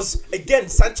 Because again,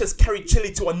 Sanchez carried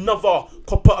Chile to another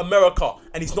Copa America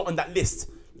and he's not on that list.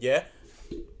 Yeah?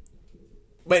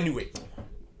 But anyway,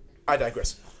 I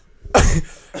digress.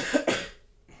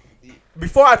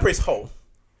 Before I praise Hull,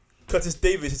 Curtis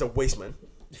Davis is a waste man.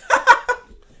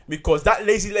 Because that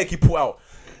lazy leg he put out,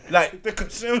 like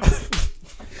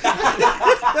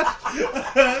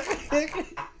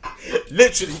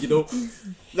literally, you know,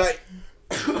 like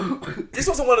this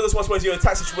wasn't one of those ones where you're in a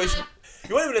tight situation.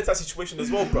 You weren't even in a tight situation as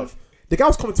well, bruv. The guy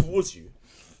was coming towards you.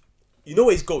 You know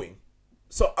where he's going.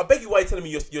 So I beg you, why are you telling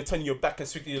me you're turning your back and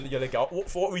swinging your leg out?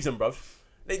 For what reason, bruv?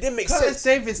 They didn't make Curtis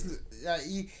sense. Davis,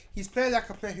 he's playing like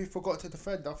a player who forgot to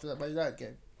defend after that Man United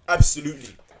game.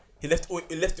 Absolutely. He left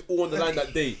it all on the line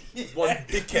that day. One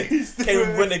dickhead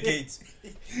came renegade.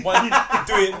 One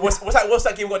doing what's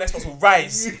that game got next one?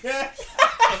 Rise.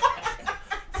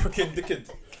 Freaking dickhead.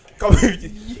 Come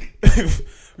with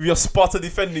your Sparta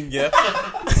defending, yeah.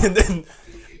 and then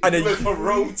He went from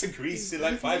Rome to Greece in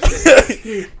like 5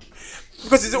 days.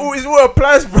 because it's all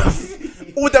applies,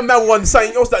 bruv. All that man won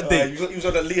something else that day. He was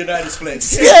on that Leonidas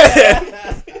flex. Yeah.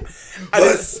 And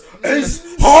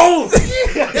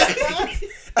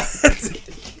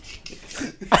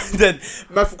and then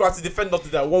man forgot to defend after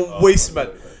that one waste man.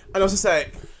 And I was just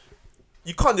like,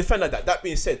 you can't defend like that. That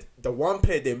being said, the one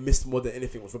player they missed more than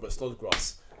anything was Robert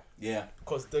Snodgrass. Yeah.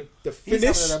 Because the He's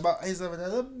finish, having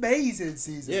an amazing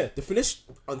season. yeah, the finish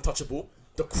untouchable.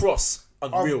 The cross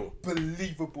unreal.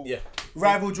 Unbelievable. Yeah.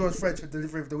 Rival George French for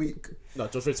delivery of the week. No,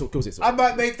 George Red still kills it. So. I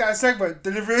might make that segment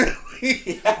delivery of the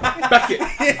week.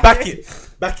 Back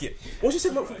it. What was your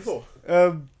segment for before?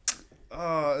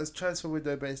 It's transfer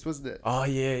window based, wasn't it? Oh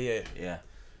yeah. Yeah.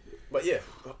 But yeah,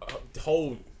 the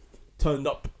whole turned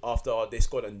up after they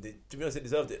scored, and to be honest, they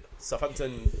deserved it.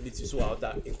 Southampton need to sort out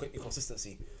that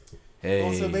inconsistency. Hey.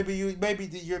 Also, maybe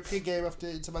the European game after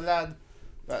Inter Milan.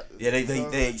 Yeah,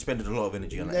 they expended a lot of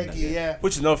energy on that. Leggy, yeah.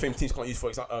 Which is another thing teams can't use, for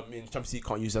example, in Champions League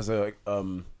can't use as a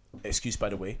excuse, by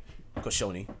the way, because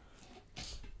Shoni.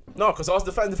 No, because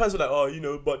the fans were like, oh, you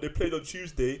know, but they played on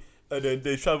Tuesday and then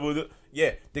they travelled.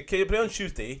 Yeah, they played on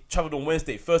Tuesday, travelled on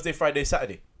Wednesday, Thursday, Friday,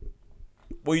 Saturday.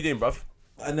 What are you doing, bruv?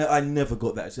 I never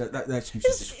got that. That excuse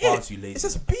is just far too lazy. It's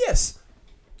just BS.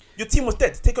 Your team was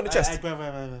dead. Take on the chest. I'm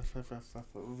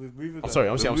sorry.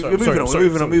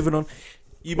 We're moving on.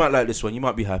 You might like this one. You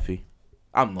might be happy.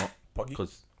 I'm not. Poggy?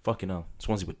 Because fucking hell,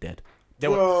 Swansea were dead.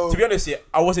 To be honest, yeah,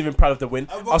 I wasn't even proud of the win.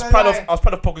 I I'm was not proud gonna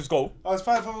of Pogba's goal. I was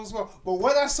fine for as well. But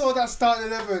when I saw that starting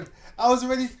 11, I was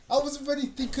already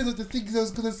thinking of the things I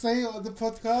was gonna say on the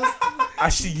podcast.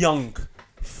 Ashley Young,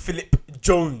 Philip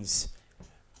Jones,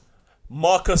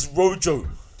 Marcus Rojo.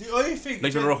 The only thing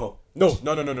Nathan Rojo. No.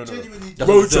 genuinely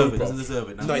Rojo, bro. Doesn't deserve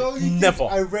it. No. the only never. thing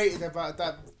I rated about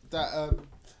that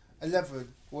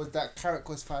 11 was that Carrick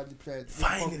was finally playing. with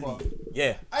Finally. Pogba.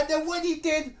 Yeah. And then when he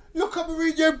did, look at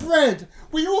Mourinho bread.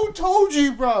 We all told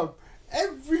you, bro.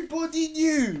 Everybody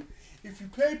knew. If you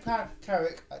play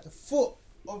Carrick at the foot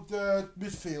of the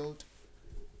midfield,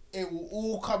 it will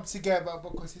all come together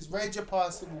because his range of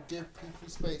passing will give people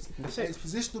space. That's And it.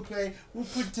 his positional play will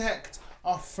protect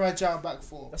our fragile back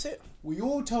four. That's it. We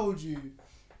all told you,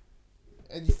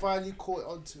 and you finally caught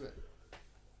onto it.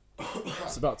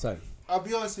 It's about time. I'll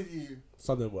be honest with you,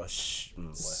 Sunderland was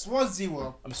Swansea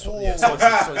were I'm poor.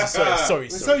 sorry. We're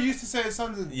so used to saying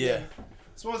Sunderland. Yeah.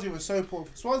 Swansea were so poor.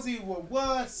 Swansea were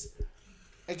worse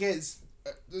against.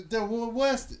 They were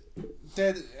worse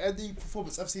than any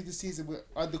performance I've seen this season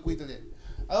under Guidolin.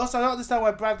 I don't understand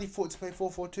why Bradley thought to play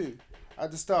 4-4-2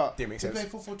 at the start. Didn't make He sense. played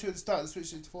 4-4-2 at the start and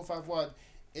switched it to 4-5-1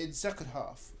 in second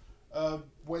half,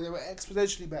 when they were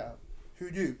exponentially better.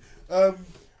 Who knew?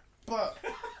 But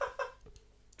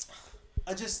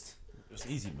I just. It was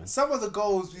easy, man. Some of the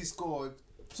goals we scored,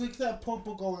 take that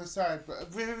Pogba goal aside, but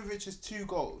Ibrahimovic has 2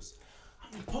 goals.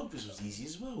 I mean, Pogba's was easy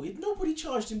as well. Nobody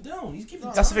charged him down. He's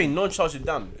giving. That's the thing. No one charged him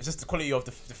down. It's just the quality of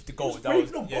the goal. That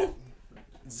was, yeah.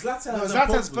 Zlatan. No,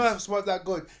 Zlatan's first weren't that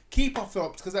good. Keeper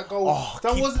flopped because that goal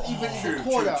wasn't even in the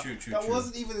corner. That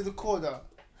wasn't even in the corner,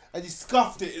 and he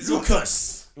scuffed it.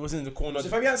 Lucas. It wasn't in the corner. Was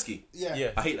it Fabianski?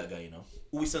 Yeah. I hate that guy. You know.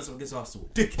 Always sends him against Arsenal.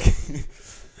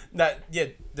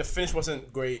 The finish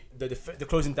wasn't great. The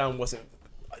closing down wasn't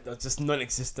just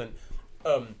non-existent.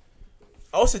 I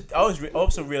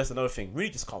also realized another thing. Really,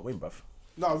 just can't win, bruv.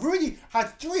 No, Rooney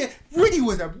had 3. Rooney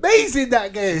was amazing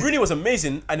that game. Rooney was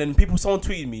amazing, and then someone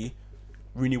tweeted me,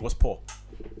 Rooney was poor.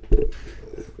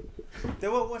 They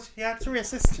won't watch. He had 3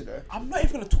 assists, you know. I'm not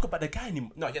even gonna talk about the guy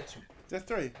anymore. No, yeah, 2. There's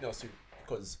 3. No, 2.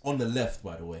 Because On the left,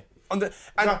 by the way. and No, he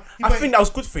I played- think that was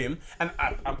good for him, and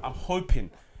I'm hoping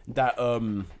that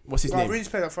what's his No, name? Rooney's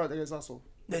played up front against Arsenal.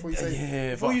 Before you say,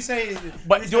 Yeah, before but- you say,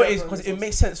 But you know what it is? Rooney's Because played it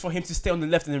makes sense for him to stay on the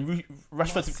left and then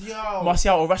Rashford to Martial.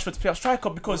 Martial or Rashford to play out striker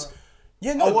because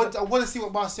I want to see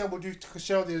what Martial will do to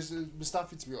Koscielny as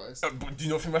Mustafi, to be honest. But do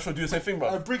you not think Rashford do the same thing, bro?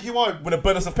 And bring him on. With a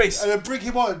burst of pace. And then bring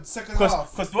him on second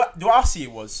half. Because what I see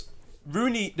was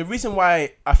Rooney. The reason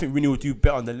why I think Rooney will do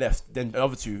better on the left than the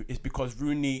other two is because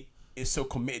Rooney is so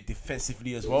committed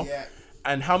defensively as well. Yeah.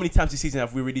 And how many times this season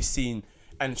have we really seen?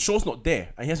 And Shaw's not there,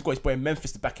 and he hasn't got his boy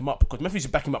Memphis to back him up because Memphis is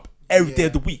backing him up every day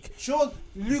of the week.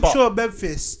 Luke But- Shaw and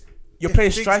Memphis. You're if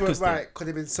playing things strikers went there. right, could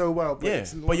have been so well. But Yeah, it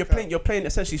didn't but work out. you're playing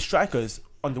essentially strikers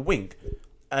on the wing,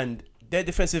 and their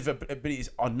defensive abilities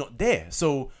are not there.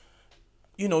 So,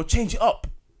 change it up.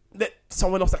 Let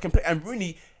someone else that can play. And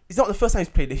Rooney, it's not the first time he's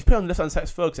played. He's played on the left hand side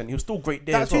as Ferguson. He was still great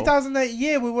there That as well. 2008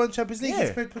 year we won Champions League. Yeah.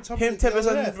 He's played predominantly Him, Tevez,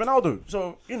 on the and left. Ronaldo.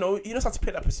 So he knows how to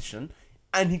play that position,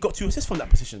 and he got 2 assists from that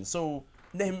position. So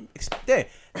let him there.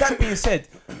 That being said,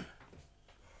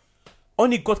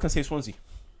 only God can save Swansea.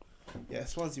 Yeah,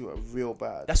 Swansea were real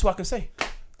bad. That's what I can say.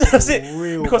 That's it.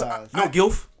 Real Because bad. Not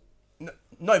Gilf.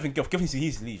 Not even Gilf. Gilf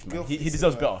needs to leave, man. Gilf He needs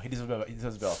deserves to better. He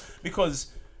deserves better.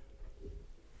 Because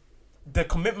the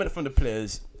commitment from the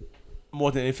players,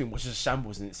 more than anything, was just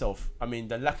shambles in itself. I mean,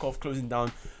 the lack of closing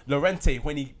down. Llorente,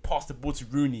 when he passed the ball to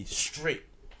Rooney straight,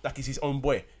 like he's his own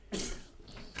boy.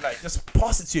 Like, just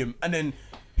pass it to him. And then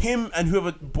him and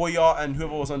whoever, Boyar and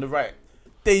whoever was on the right,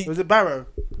 Was it Barrow?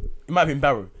 it might have been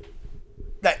Barrow.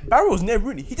 Like, Barrow was near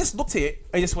Rooney. He just looked at it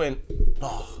and just went,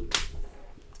 oh.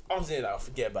 I was there like, I'll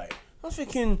forget about it. I was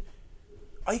thinking,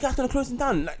 are you guys going to close him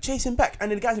down? Like, chase him back. And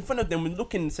then the guys in front of them were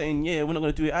looking and saying, yeah, we're not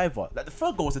going to do it either. Like, the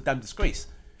third goal was a damn disgrace.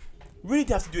 Rooney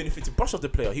didn't have to do anything to brush off the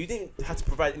player. He didn't have to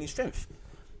provide any strength.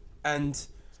 And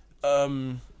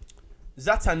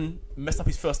Zlatan messed up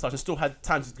his first touch and still had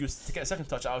time to get a second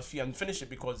touch out of feet and finish it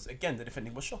because, again, the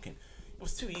defending was shocking. It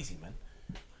was too easy, man.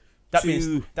 That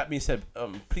being said,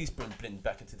 please bring Blind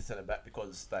back into the centre back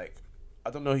because, like, I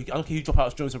don't know. I don't care who drop out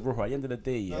as Jones and Rojo. At the end of the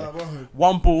day, yeah, Rojo.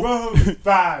 one ball. Rojo's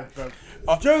bad, bro.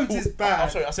 Jones is bad. I'm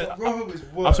sorry. I said but Rojo is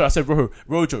worse. I'm sorry. I said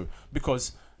Rojo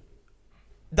because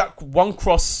that one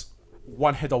cross,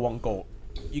 one header, one goal.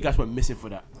 You guys were missing for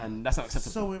that, and that's not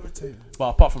acceptable. So irritating. But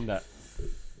apart from that,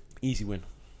 easy win.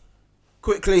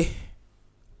 Quickly.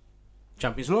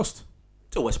 Champions lost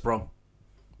to West Brom.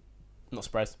 Not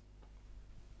surprised.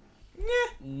 Yeah,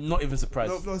 not even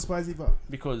surprised No surprise either.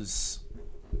 because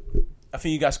I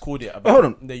think you guys called it about Hold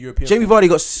on. the European. Jamie Vardy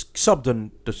got subbed on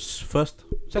the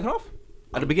second half?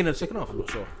 At the beginning of the second half? I'm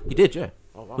not sure. He did, yeah.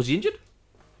 Oh, wow. Was he injured?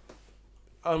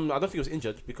 I don't think he was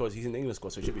injured because he's in the England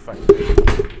squad, so he should be fine.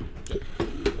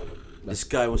 This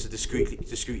guy wants to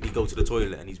discreetly go to the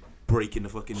toilet and he's breaking the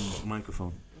fucking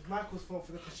microphone. It's Michael's fault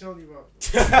for the Koscielny run.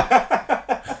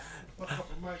 Fuck up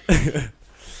with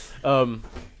Michael.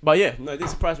 But yeah, no, it did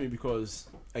surprise me because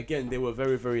again they were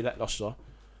very, very lackluster,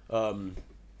 and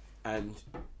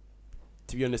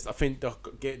to be honest, I think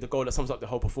the goal that sums up the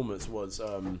whole performance was.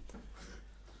 Are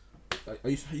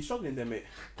you struggling there, mate?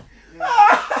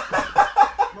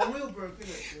 My wheel broke,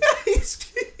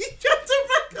 innit?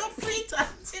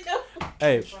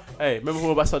 Hey, remember when we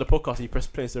were about to start the podcast and you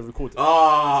pressed play instead of record?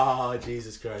 Oh,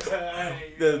 Jesus Christ.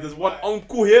 There's one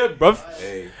uncle here, bruv.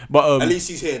 Hey. But At least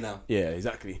he's here now. yeah,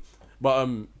 exactly. But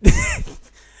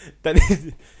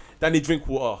Danny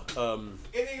Drinkwater.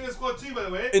 In England squad too, by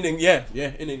the way. In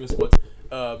England squad.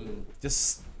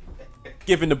 Just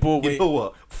giving the ball away. You know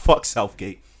what? Fuck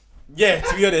Southgate. Yeah,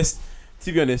 to be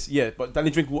honest, yeah. But Danny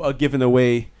Drinkwater giving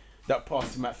away that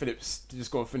pass to Matt Phillips to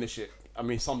just go and finish it. I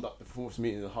mean, summed up the performance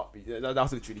meeting in a heartbeat. That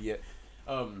was literally it.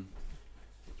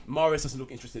 Mahrez doesn't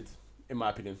look interested, in my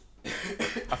opinion.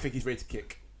 I think he's ready to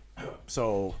kick.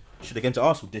 So, Should have came to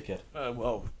Arsenal, dickhead.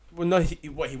 well, no, he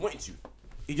wanted to.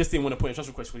 He just didn't want to put in a trust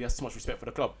request because he has too much respect for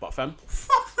the club. But fam,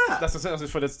 Fuck that.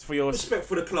 that's for your Respect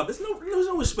for the club. There's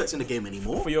no respect in the game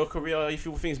anymore. for your career. If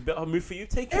you think it's a better move for you,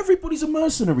 take it. Everybody's a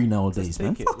mercenary nowadays,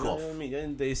 man. Take it. Fuck You know off. what I mean,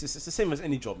 and it's the same as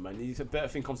any job, man. A better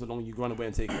thing comes along, you run away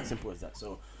and take it. Simple as that.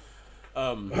 So,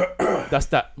 that's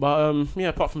that. But yeah,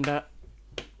 apart from that,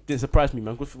 didn't surprise me,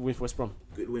 man. Good win for West Brom.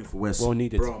 Good win for West Well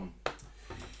needed. Brom.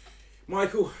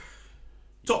 Michael,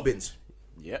 top bins.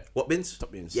 Yeah, What bins?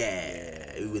 top bins.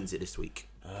 Yeah. Who wins it this week?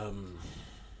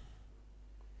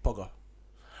 Pogba,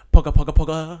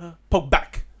 Pog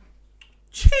back.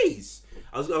 Jeez.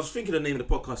 I was thinking the name of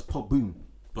the podcast, Pog Boom.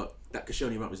 That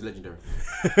Koscielny rant was legendary.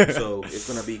 So it's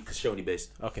gonna be Koscielny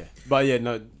based. Okay, but yeah,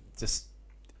 no, just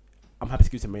I'm happy to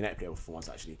give it to Man United player for once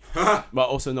actually. But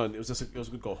also no, it was a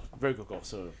good goal, very good goal.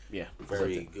 So yeah,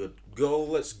 Very good goal.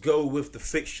 Let's go with the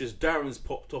fixtures. Darren's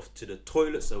popped off to the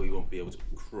toilet, so he won't be able to.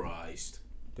 Christ,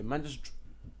 The man just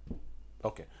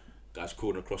okay. guy's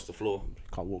crawling across the floor.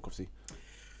 Can't walk, obviously.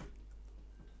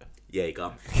 Yeah, you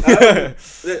can't.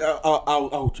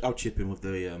 I'll chip in with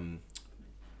the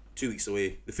 2 weeks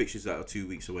away. The fixtures that are 2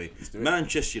 weeks away. do it.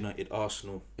 Manchester United,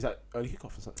 Arsenal, Is that early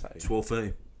kickoff on Saturday?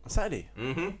 12:30. On Saturday.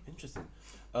 Mm-hmm. Interesting.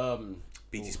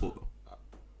 BT Sport.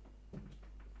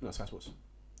 No, Sky Sports.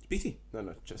 BT.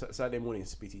 No, Saturday morning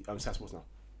is BT. Sky Sports now.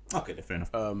 Okay, then fair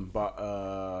enough. But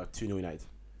 2-0 United.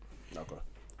 I'll go.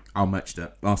 I'll match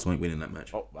that. Arsenal ain't winning that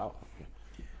match. Oh wow.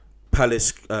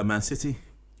 Palace, Man City.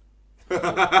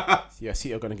 Yeah,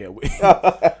 City are gonna get a win.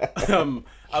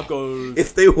 I'll go.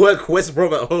 If they work West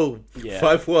Brom at home, Yeah.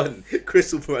 5-1,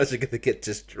 Crystal Palace are gonna get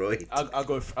destroyed. I'll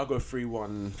go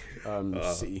 3-1.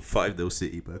 City. 5-0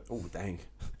 City, but Oh dang.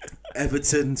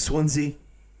 Everton, Swansea.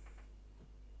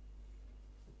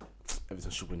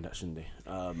 Everton should win that, shouldn't they?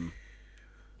 No.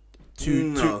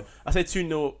 I say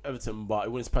 2-0 Everton, but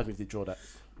it wouldn't surprise me if they draw that.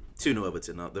 2-0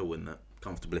 Everton, they'll win that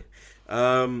comfortably.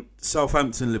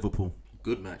 Southampton, Liverpool.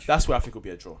 Good match. That's where I think it'll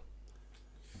be a draw.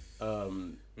 I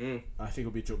think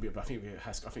it'll be a draw, but I think it'll be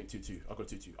I think 2-2. I'll go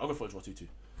 2-2. I'll go for a draw 2-2.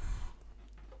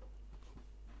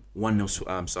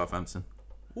 1-0 Southampton.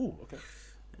 Ooh, okay.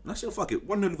 Actually, fuck it.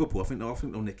 1-0 Liverpool. I think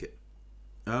they'll nick it.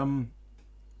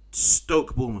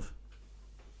 Stoke, Bournemouth.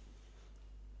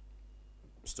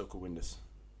 Stoke will win this.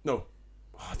 No,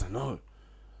 I don't know.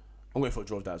 I'm going for a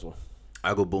draw of that as well.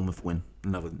 I go Bournemouth win.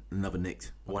 Another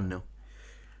nicked. 1-0.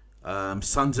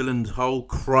 Sunderland, Hull.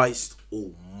 Christ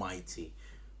almighty.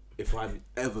 If I'm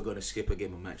ever going to skip a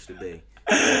game of match today,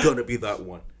 it's going to be that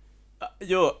one.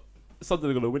 Sunderland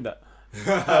are going to win that.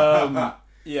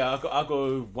 Yeah, I'll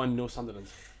go 1-0 Sunderland.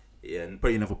 Yeah, and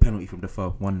probably another penalty from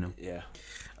Defoe. 1-0. Yeah.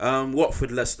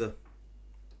 Watford, Leicester.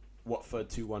 Watford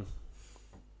 2-1.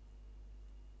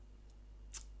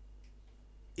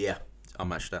 Yeah, I'll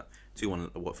match that.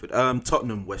 2-1 at Watford.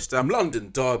 Tottenham, West Ham,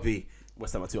 London Derby.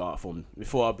 West Ham are 2 out of form.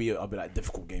 Before I'll be like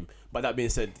difficult game. But that being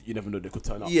said, you never know, they could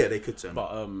turn up. Yeah, they could turn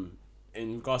up. But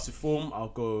in regards to form, I'll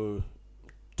go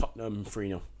Tottenham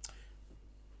 3-0.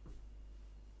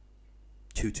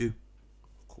 2-2.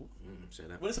 Cool. Say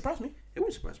that. Will it surprise me? It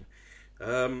wouldn't surprise me.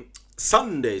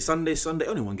 Sunday.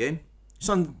 Only one game.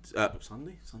 Sunday?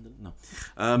 No.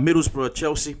 Middlesbrough,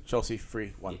 Chelsea. Chelsea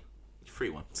 3-1.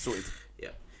 3-1. Sorted. Yeah.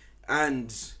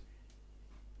 And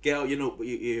get out your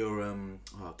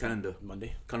calendar.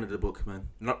 Monday. Calendar book, man.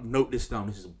 Note this down.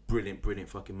 This is a brilliant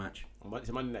fucking match. It's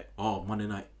a Monday night. Oh, Monday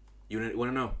night. You want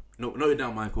to know? Note it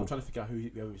down, Michael. I'm trying to figure out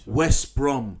who West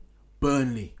Brom,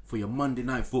 Burnley for your Monday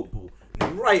night football.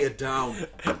 Write it down.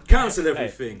 Cancel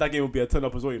everything. That game will be a turn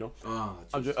up as well, you know. Oh,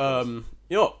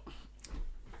 You know,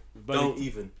 don't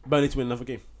even. Burnley to win another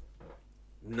game.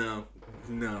 No.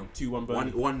 2-1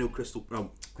 Burnley. 1-0 Crystal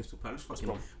Palace. West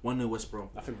Brom. 1-0 West Brom.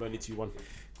 I think Burnley 2-1.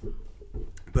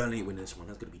 Burnley ain't winning this one.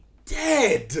 That's gonna be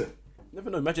dead. Never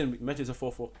know. Imagine it's a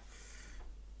 4-4.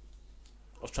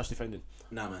 I was trash defending.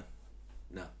 Nah, man.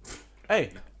 Nah.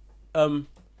 Hey,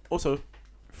 also,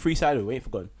 free Sido. We ain't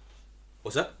forgotten.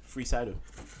 What's that? Free Sido.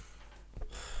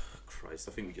 Christ,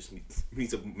 I think we just need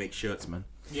to make shirts, man.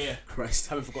 Yeah. Christ.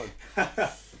 Haven't forgotten.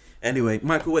 Anyway,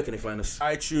 Michael, where can they find us?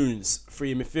 iTunes,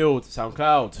 Free Midfield,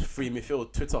 SoundCloud, Free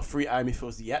Midfield, Twitter, Free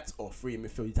iMidfields the @ or Free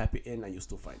Midfield. You type it in and you'll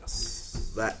still find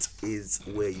us. That is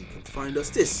where you can find us.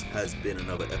 This has been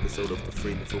another episode of the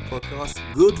Free Midfield Podcast.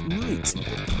 Good night.